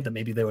entertaining way that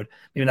maybe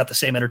not the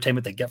same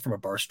entertainment they get from a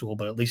Barstool,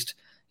 but at least,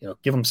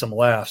 give them some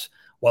laughs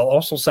while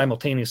also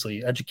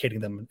simultaneously educating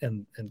them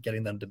and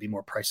getting them to be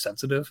more price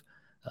sensitive.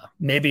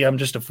 Maybe I'm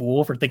just a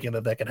fool for thinking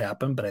that could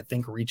happen, but I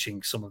think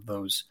reaching some of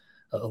those,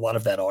 a lot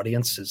of that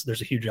audience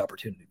there's a huge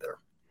opportunity there.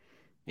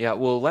 Yeah,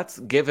 well, let's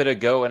give it a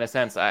go in a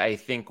sense. I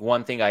think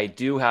one thing I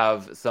do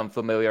have some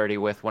familiarity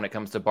with when it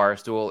comes to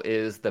Barstool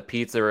is the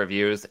pizza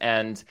reviews.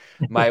 And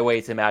my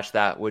way to match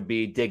that would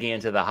be digging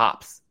into the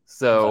hops.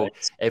 So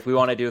if we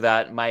want to do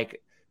that,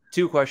 Mike,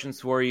 2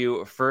 questions for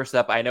you. First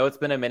up, I know it's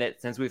been a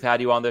minute since we've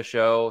had you on the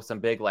show, some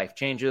big life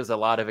changes, a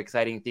lot of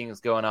exciting things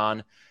going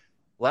on.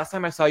 Last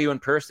time I saw you in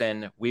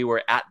person, we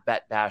were at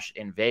Bet Bash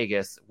in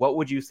Vegas. What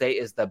would you say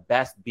is the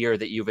best beer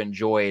that you've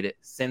enjoyed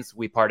since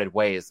we parted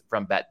ways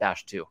from Bet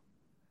Bash 2?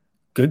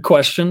 Good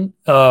question.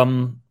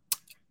 So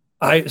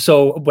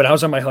when I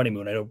was on my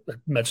honeymoon, I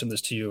mentioned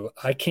this to you.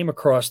 I came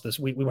across this.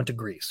 We went to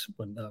Greece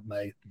when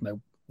my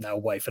now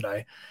wife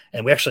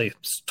and we actually,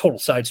 total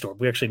side story,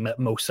 we actually met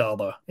Mo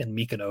Salah in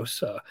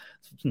Mykonos.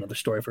 It's another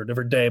story for a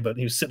different day, but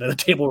he was sitting at a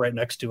table right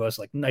next to us,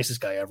 like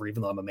nicest guy ever,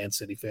 even though I'm a Man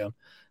City fan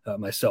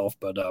myself.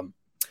 But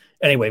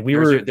anyway,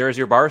 there's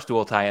your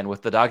Barstool tie-in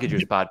with the Doggy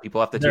Juice pod.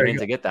 People have to tune in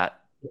to get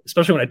that.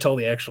 Especially when I told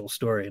the actual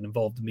story, it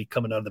involved me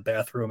coming out of the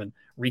bathroom and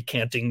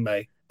recanting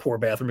my poor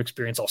bathroom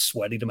experience, all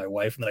sweaty to my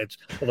wife, and then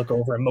I look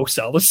over and Mo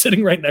Salah's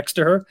sitting right next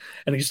to her,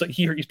 and he's like,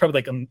 he's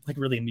probably like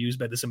really amused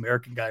by this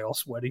American guy all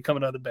sweaty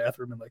coming out of the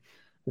bathroom, and like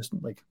just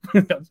like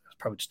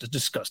probably just a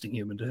disgusting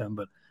human to him,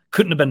 but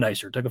couldn't have been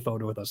nicer. Took a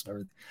photo with us and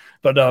everything.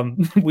 But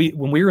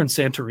when we were in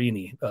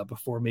Santorini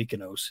before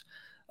Mykonos,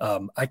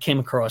 I came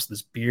across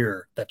this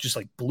beer that just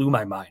like blew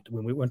my mind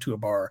when we went to a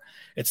bar.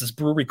 It's this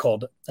brewery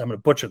called, I'm going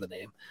to butcher the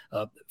name,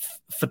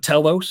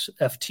 Ftelos,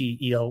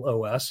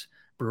 Ftelos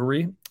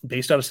brewery,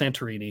 based out of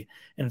Santorini,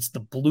 and it's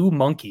the Blue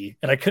Monkey.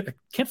 And I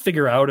can't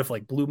figure out if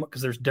like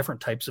because there's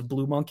different types of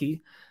Blue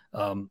Monkey.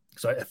 So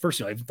at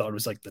first, I even thought it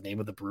was like the name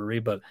of the brewery,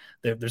 but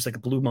there's like a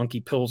Blue Monkey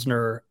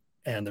Pilsner,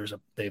 and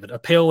they have a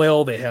pale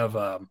ale. They have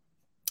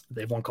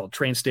one called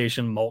Train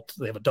Station Malt.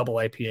 They have a double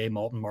IPA,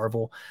 Malt and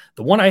Marvel.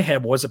 The one I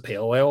had was a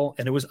pale ale,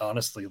 and it was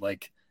honestly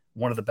like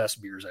one of the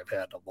best beers I've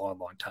had in a long,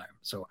 long time.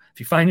 So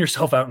if you find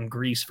yourself out in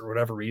Greece for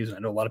whatever reason, I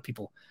know a lot of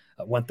people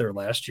went there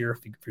last year.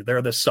 If you're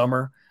there this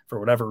summer for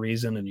whatever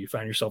reason, and you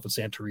find yourself in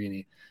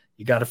Santorini,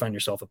 you got to find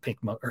yourself a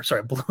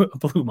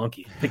Blue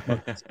Monkey.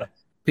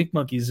 Pink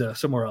Monkey's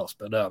somewhere else,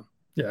 but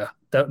yeah,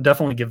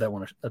 definitely give that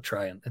one a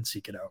try and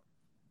seek it out.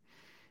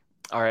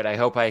 All right, I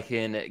hope I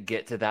can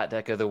get to that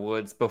neck of the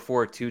woods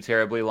before too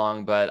terribly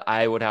long, but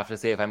I would have to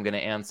say if I'm going to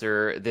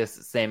answer this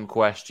same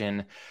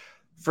question,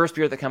 first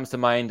beer that comes to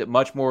mind,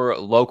 much more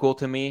local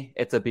to me,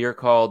 it's a beer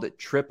called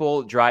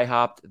Triple Dry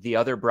Hopped The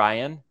Other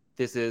Brian.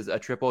 This is a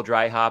triple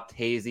dry hopped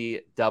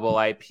hazy double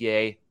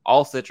IPA,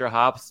 all Citra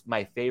hops,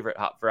 my favorite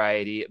hop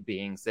variety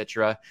being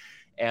Citra.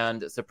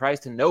 And surprise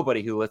to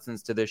nobody who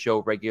listens to this show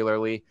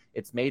regularly,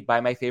 it's made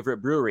by my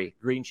favorite brewery,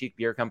 Green Cheek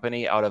Beer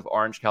Company out of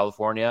Orange,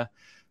 California.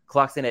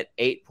 Clocks in at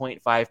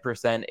 8.5%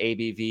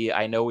 ABV.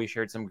 I know we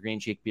shared some Green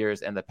Cheek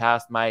beers in the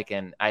past, Mike,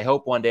 and I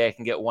hope one day I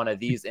can get one of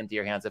these into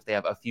your hands if they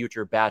have a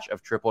future batch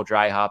of triple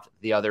dry hopped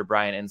The Other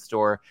Brian in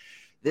store.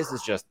 This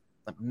is just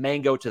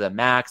mango to the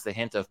max, a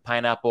hint of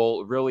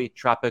pineapple, really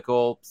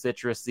tropical,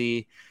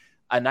 citrusy.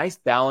 A nice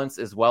balance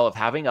as well of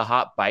having a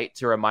hot bite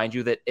to remind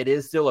you that it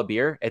is still a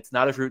beer. It's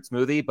not a fruit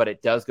smoothie, but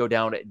it does go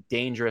down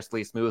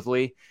dangerously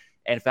smoothly.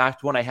 In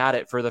fact, when I had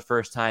it for the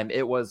first time,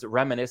 it was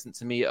reminiscent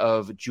to me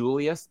of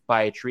Julius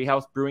by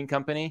Treehouse Brewing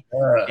Company.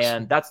 Yes.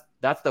 And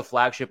that's the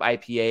flagship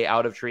IPA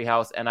out of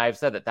Treehouse. And I've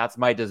said that that's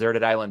my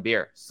deserted island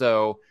beer.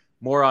 So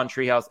more on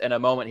Treehouse in a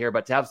moment here,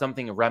 but to have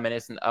something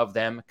reminiscent of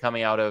them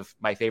coming out of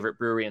my favorite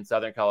brewery in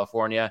Southern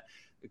California,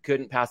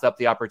 couldn't pass up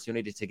the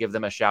opportunity to give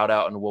them a shout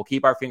out. And we'll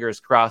keep our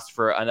fingers crossed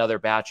for another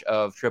batch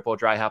of triple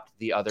dry hopped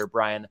The Other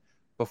Brian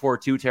before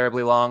too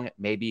terribly long,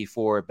 maybe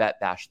for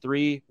Bet Bash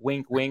 3,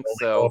 wink, wink.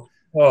 So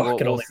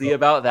we'll see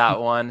about that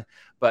one,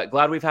 but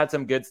glad we've had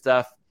some good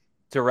stuff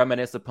to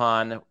reminisce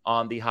upon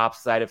on the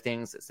hops side of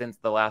things since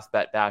the last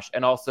Bet Bash.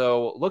 And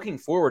also looking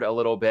forward a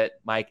little bit,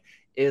 Mike,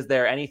 is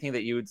there anything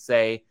that you would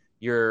say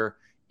you're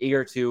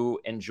eager to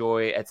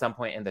enjoy at some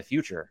point in the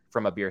future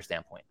from a beer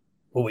standpoint?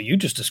 Well, what you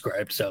just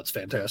described sounds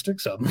fantastic.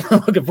 So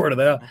I'm looking forward to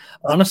that.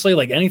 Honestly,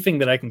 like anything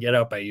that I can get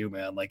out by you,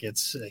 man, like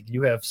it's,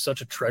 you have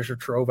such a treasure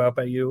trove out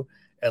by you.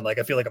 And like,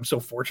 I feel like I'm so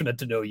fortunate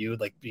to know you,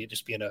 like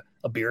just being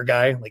a beer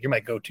guy, like you're my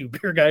go-to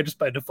beer guy just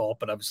by default,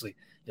 but obviously,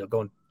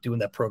 doing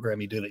that program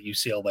you did at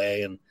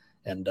UCLA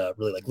and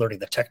really like learning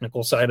the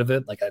technical side of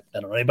it. Like I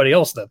don't know anybody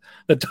else that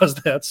does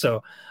that.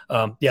 So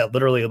yeah,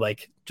 literally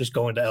like just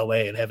going to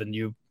LA and having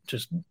you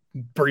just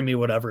bring me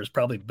whatever is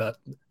probably about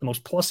the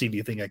most plus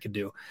EV thing I could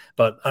do.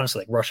 But honestly,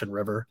 like Russian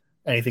River,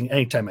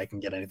 anytime I can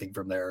get anything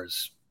from there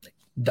is like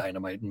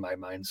dynamite in my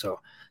mind. So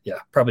yeah,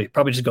 probably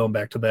just going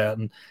back to that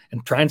and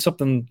trying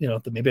something,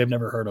 that maybe I've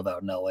never heard of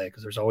out in LA.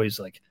 Cause there's always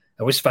I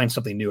always find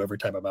something new every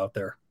time I'm out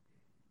there.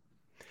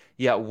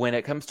 Yeah, when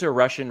it comes to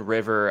Russian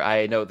River,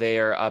 I know they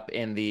are up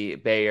in the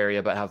Bay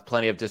Area, but have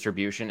plenty of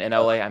distribution in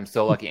LA. I'm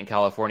so lucky in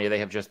California. They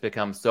have just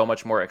become so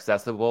much more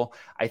accessible.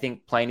 I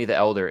think Pliny the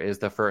Elder is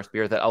the first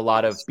beer that a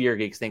lot of beer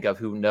geeks think of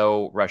who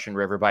know Russian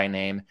River by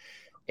name.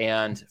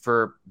 And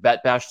for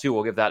Bet Bash 2,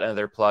 we'll give that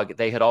another plug.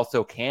 They had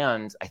also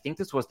canned, I think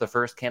this was the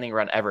first canning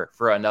run ever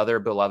for another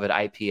beloved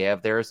IPA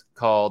of theirs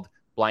called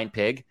Blind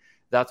Pig.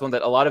 That's one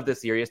that a lot of the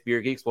serious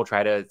beer geeks will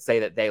try to say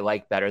that they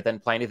like better than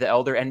Pliny the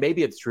Elder. And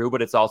maybe it's true,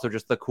 but it's also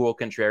just the cool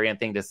contrarian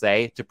thing to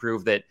say to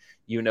prove that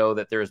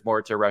that there's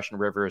more to Russian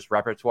River's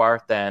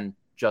repertoire than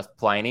just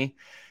Pliny.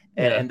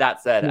 And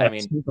that said, I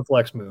mean, the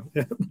flex move.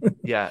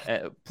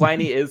 Yeah,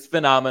 Pliny is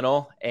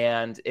phenomenal,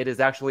 and it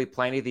is actually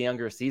Pliny the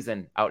Younger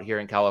season out here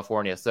in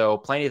California. So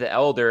Pliny the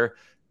Elder,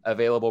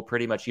 available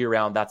pretty much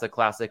year-round. That's a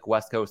classic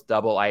West Coast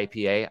double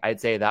IPA.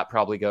 I'd say that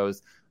probably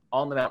goes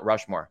on the Mount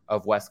Rushmore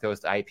of West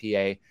Coast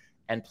IPA.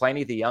 And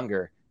Pliny the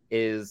Younger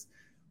is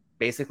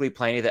basically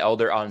Pliny the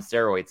Elder on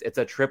steroids. It's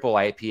a triple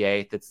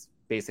IPA that's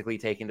basically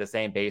taking the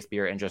same base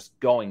beer and just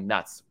going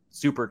nuts,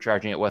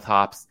 supercharging it with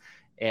hops.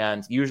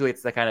 And usually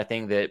it's the kind of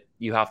thing that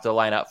you have to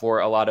line up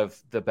for. A lot of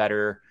the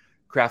better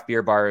craft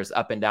beer bars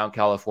up and down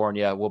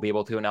California will be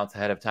able to announce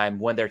ahead of time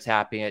when they're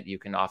tapping it. You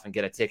can often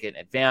get a ticket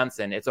in advance,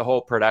 and it's a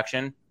whole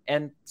production.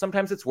 And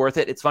sometimes it's worth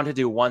it. It's fun to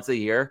do once a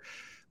year.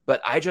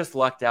 But I just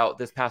lucked out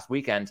this past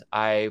weekend.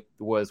 I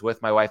was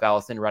with my wife,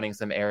 Allison, running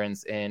some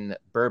errands in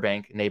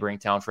Burbank, neighboring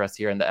town for us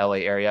here in the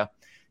LA area.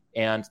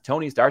 And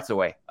Tony's Darts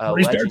Away, a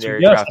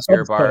legendary craft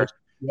beer bar.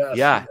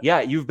 Yes.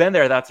 Yeah. You've been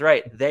there. That's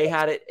right. They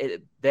had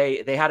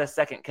they had a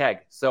second keg.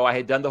 So I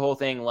had done the whole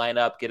thing, line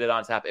up, get it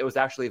on tap. It was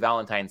actually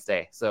Valentine's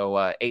Day.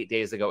 So 8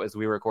 days ago as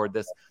we record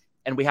this.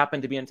 And we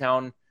happened to be in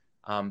town.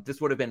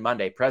 This would have been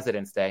Monday,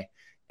 President's Day.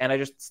 And I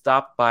just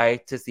stopped by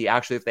to see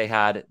actually if they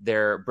had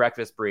their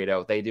breakfast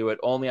burrito. They do it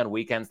only on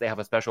weekends. They have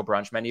a special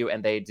brunch menu,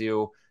 and they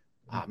do,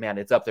 oh man,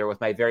 it's up there with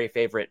my very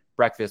favorite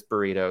breakfast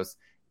burritos.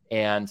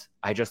 And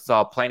I just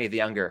saw Pliny the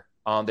Younger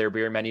on their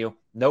beer menu.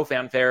 No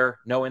fanfare,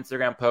 no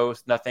Instagram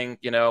post, nothing,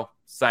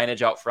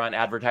 signage out front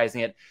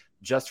advertising it,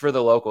 just for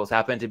the locals.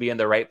 Happened to be in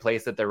the right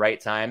place at the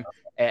right time.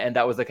 And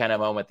that was the kind of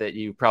moment that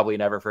you probably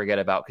never forget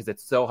about, because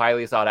it's so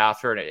highly sought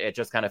after, and it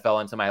just kind of fell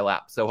into my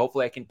lap. So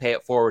hopefully I can pay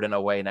it forward in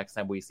a way next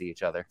time we see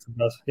each other.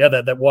 Yeah,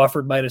 that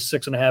Wofford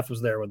 -6.5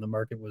 was there when the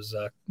market was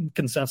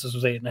consensus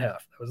was 8.5.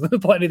 That was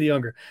Pliny the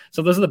Younger.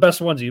 So those are the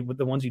best ones,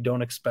 the ones you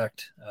don't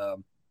expect.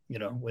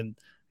 When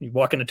you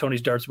walk into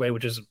Tony's Darts Way,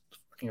 which is a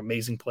fucking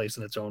amazing place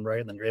in its own right,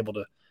 and then you're able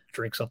to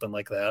drink something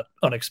like that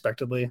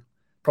unexpectedly,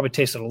 probably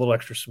tasted a little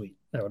extra sweet,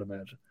 I would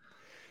imagine.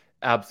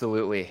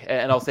 Absolutely.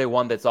 And I'll say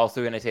one that's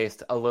also going to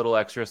taste a little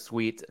extra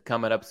sweet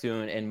coming up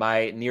soon. In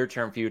my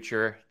near-term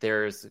future,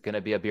 there's going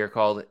to be a beer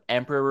called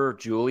Emperor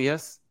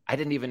Julius. I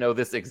didn't even know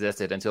this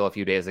existed until a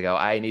few days ago.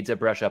 I need to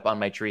brush up on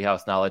my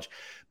Treehouse knowledge.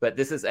 But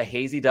this is a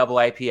hazy double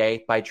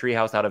IPA by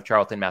Treehouse out of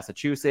Charlton,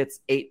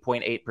 Massachusetts,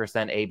 8.8%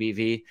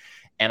 ABV.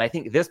 And I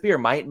think this beer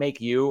might make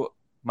you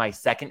my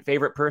second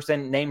favorite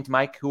person named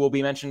Mike, who will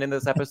be mentioned in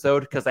this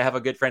episode, because I have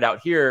a good friend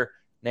out here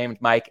named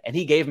Mike, and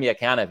he gave me a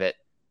can of it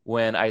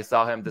when I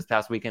saw him this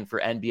past weekend for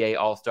NBA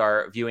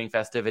All-Star viewing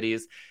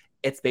festivities.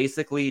 It's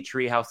basically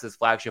Treehouse's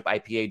flagship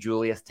IPA,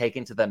 Julius,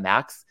 taken to the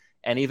max.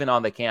 And even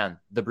on the can,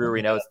 the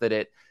brewery notes that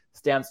it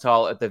stands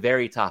tall at the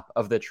very top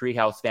of the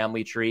Treehouse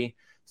family tree.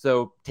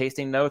 So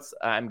tasting notes,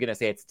 I'm going to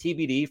say it's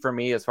TBD for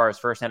me as far as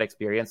firsthand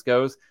experience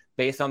goes.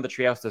 Based on the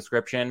Treehouse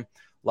description,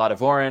 a lot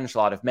of orange, a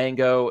lot of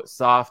mango,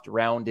 soft,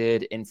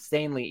 rounded,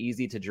 insanely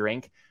easy to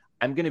drink.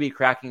 I'm going to be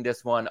cracking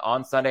this one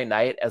on Sunday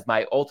night as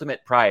my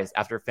ultimate prize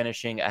after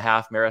finishing a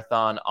half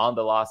marathon on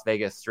the Las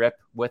Vegas Strip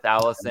with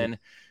Allison.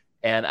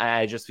 And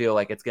I just feel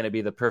like it's going to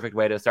be the perfect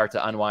way to start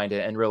to unwind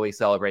and really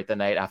celebrate the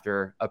night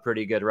after a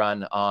pretty good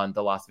run on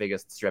the Las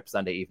Vegas Strip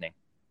Sunday evening.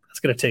 It's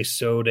going to taste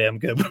so damn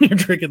good when you're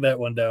drinking that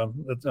one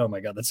down. Oh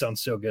my God, that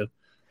sounds so good.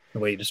 The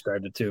way you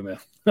described it too,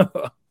 man.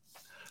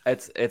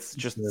 It's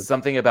just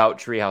something about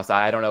Treehouse.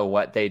 I don't know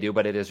what they do,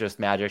 but it is just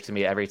magic to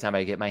me every time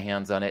I get my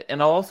hands on it.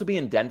 And I'll also be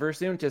in Denver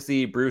soon to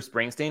see Bruce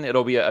Springsteen.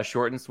 It'll be a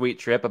short and sweet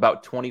trip,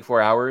 about 24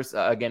 hours.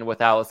 Again,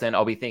 with Allison,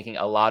 I'll be thinking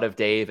a lot of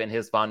Dave and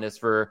his fondness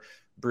for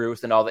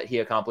Bruce and all that he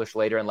accomplished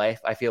later in life.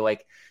 I feel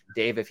like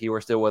Dave, if he were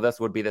still with us,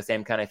 would be the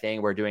same kind of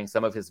thing. We're doing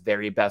some of his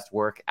very best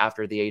work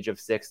after the age of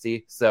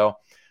 60. So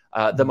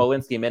the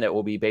Molinsky Minute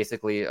will be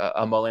basically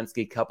a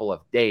Molinsky couple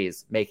of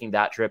days, making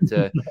that trip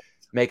to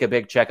make a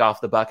big check off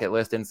the bucket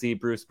list and see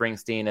Bruce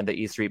Springsteen and the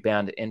E Street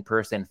Band in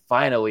person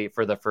finally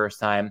for the first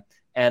time.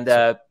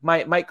 And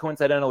might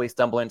coincidentally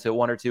stumble into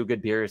one or two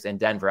good beers in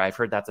Denver. I've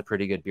heard that's a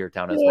pretty good beer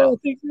town as well.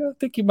 I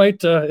think you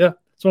might. It's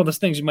one of those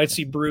things you might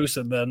see Bruce,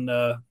 and then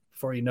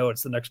before you know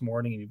it's the next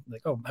morning, and you're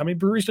like, oh, how many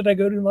breweries did I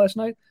go to last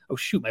night? Oh,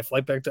 shoot, my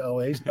flight back to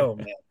LA. Oh,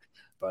 man.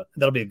 But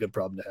that'll be a good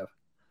problem to have.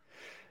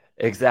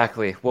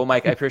 Exactly. Well,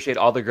 Mike, I appreciate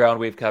all the ground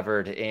we've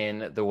covered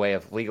in the way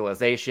of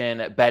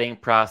legalization, betting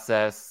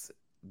process,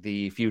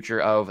 the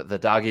future of the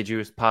Doggy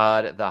Juice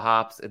pod, the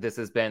hops. This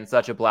has been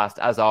such a blast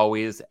as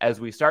always.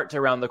 As we start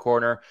to round the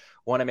corner,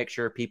 want to make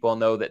sure people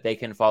know that they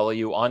can follow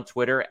you on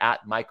Twitter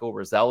at Michael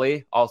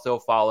Roselli. Also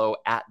follow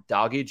at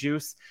Doggy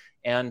Juice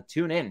and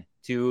tune in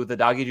to the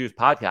Doggy Juice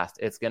podcast.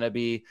 It's going to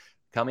be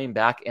coming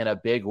back in a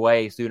big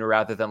way sooner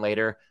rather than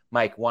later.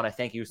 Mike, want to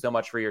thank you so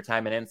much for your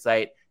time and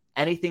insight.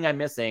 Anything I'm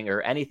missing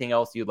or anything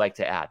else you'd like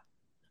to add?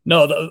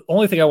 No, the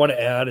only thing I want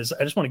to add is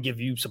I just want to give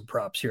you some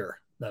props here.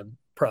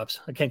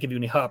 Props. I can't give you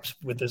any hops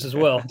with this as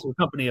well to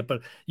accompany it,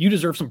 but you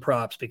deserve some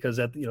props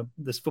because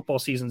this football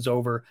season's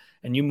over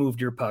and you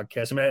moved your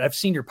podcast. I mean, I've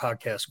seen your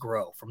podcast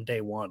grow from day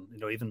one,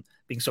 even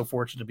being so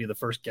fortunate to be the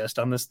first guest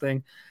on this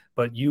thing,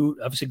 but you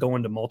obviously go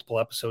into multiple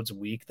episodes a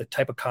week. The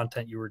type of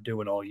content you were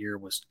doing all year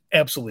was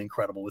absolutely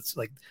incredible. It's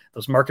like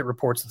those market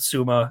reports with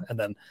Suma and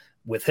then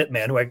with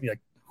Hitman,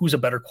 who's a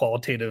better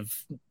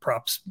qualitative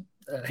props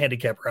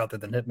handicapper out there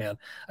than Hitman.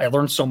 I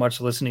learned so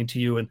much listening to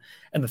you, and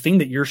the thing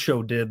that your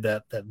show did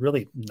that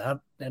really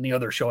not any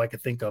other show I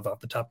could think of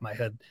off the top of my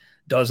head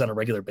does on a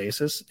regular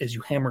basis is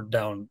you hammered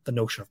down the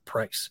notion of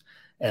price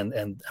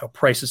and how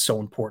price is so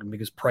important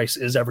because price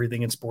is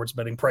everything in sports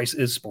betting. Price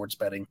is sports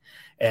betting,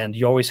 and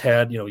you always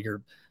had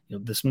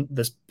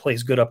this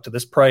plays good up to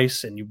this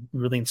price, and you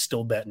really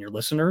instilled that in your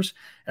listeners.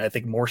 And I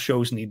think more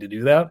shows need to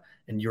do that.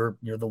 And you're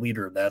the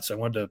leader of that. So I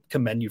wanted to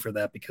commend you for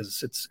that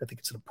because I think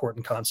it's an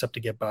important concept to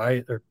get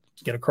by or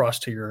get across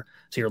to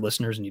your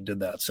listeners. And you did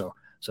that. So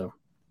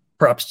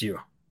props to you.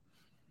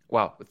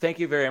 Wow. Thank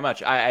you very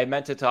much. I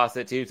meant to toss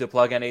it to you to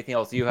plug anything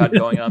else you had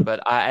going on,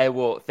 but I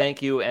will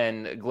thank you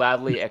and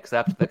gladly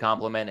accept the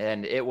compliment.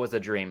 And it was a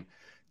dream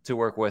to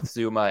work with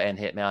Zuma and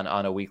Hitman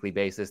on a weekly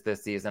basis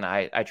this season.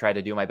 I try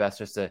to do my best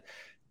just to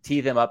tee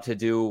them up to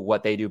do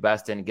what they do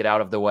best and get out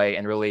of the way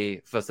and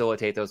really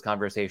facilitate those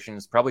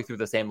conversations, probably through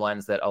the same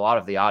lens that a lot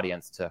of the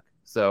audience took.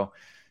 So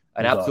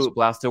an absolute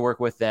blast to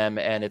work with them.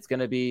 And it's going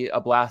to be a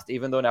blast,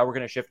 even though now we're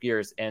going to shift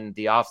gears in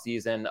the off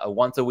season, a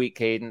once a week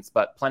cadence,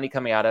 but plenty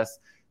coming at us.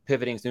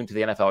 Pivoting soon to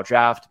the NFL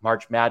draft,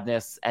 March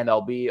Madness,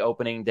 MLB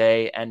opening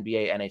day,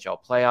 NBA,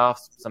 NHL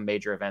playoffs, some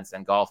major events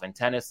in golf and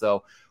tennis.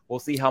 So we'll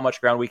see how much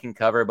ground we can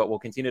cover, but we'll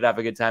continue to have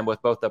a good time with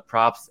both the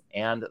props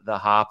and the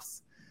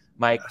hops.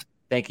 Mike,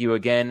 thank you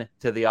again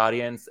to the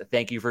audience.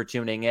 Thank you for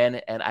tuning in,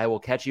 and I will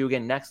catch you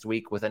again next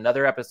week with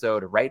another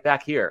episode right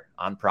back here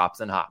on Props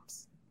and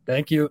Hops.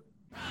 Thank you.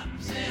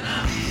 Props and Hops.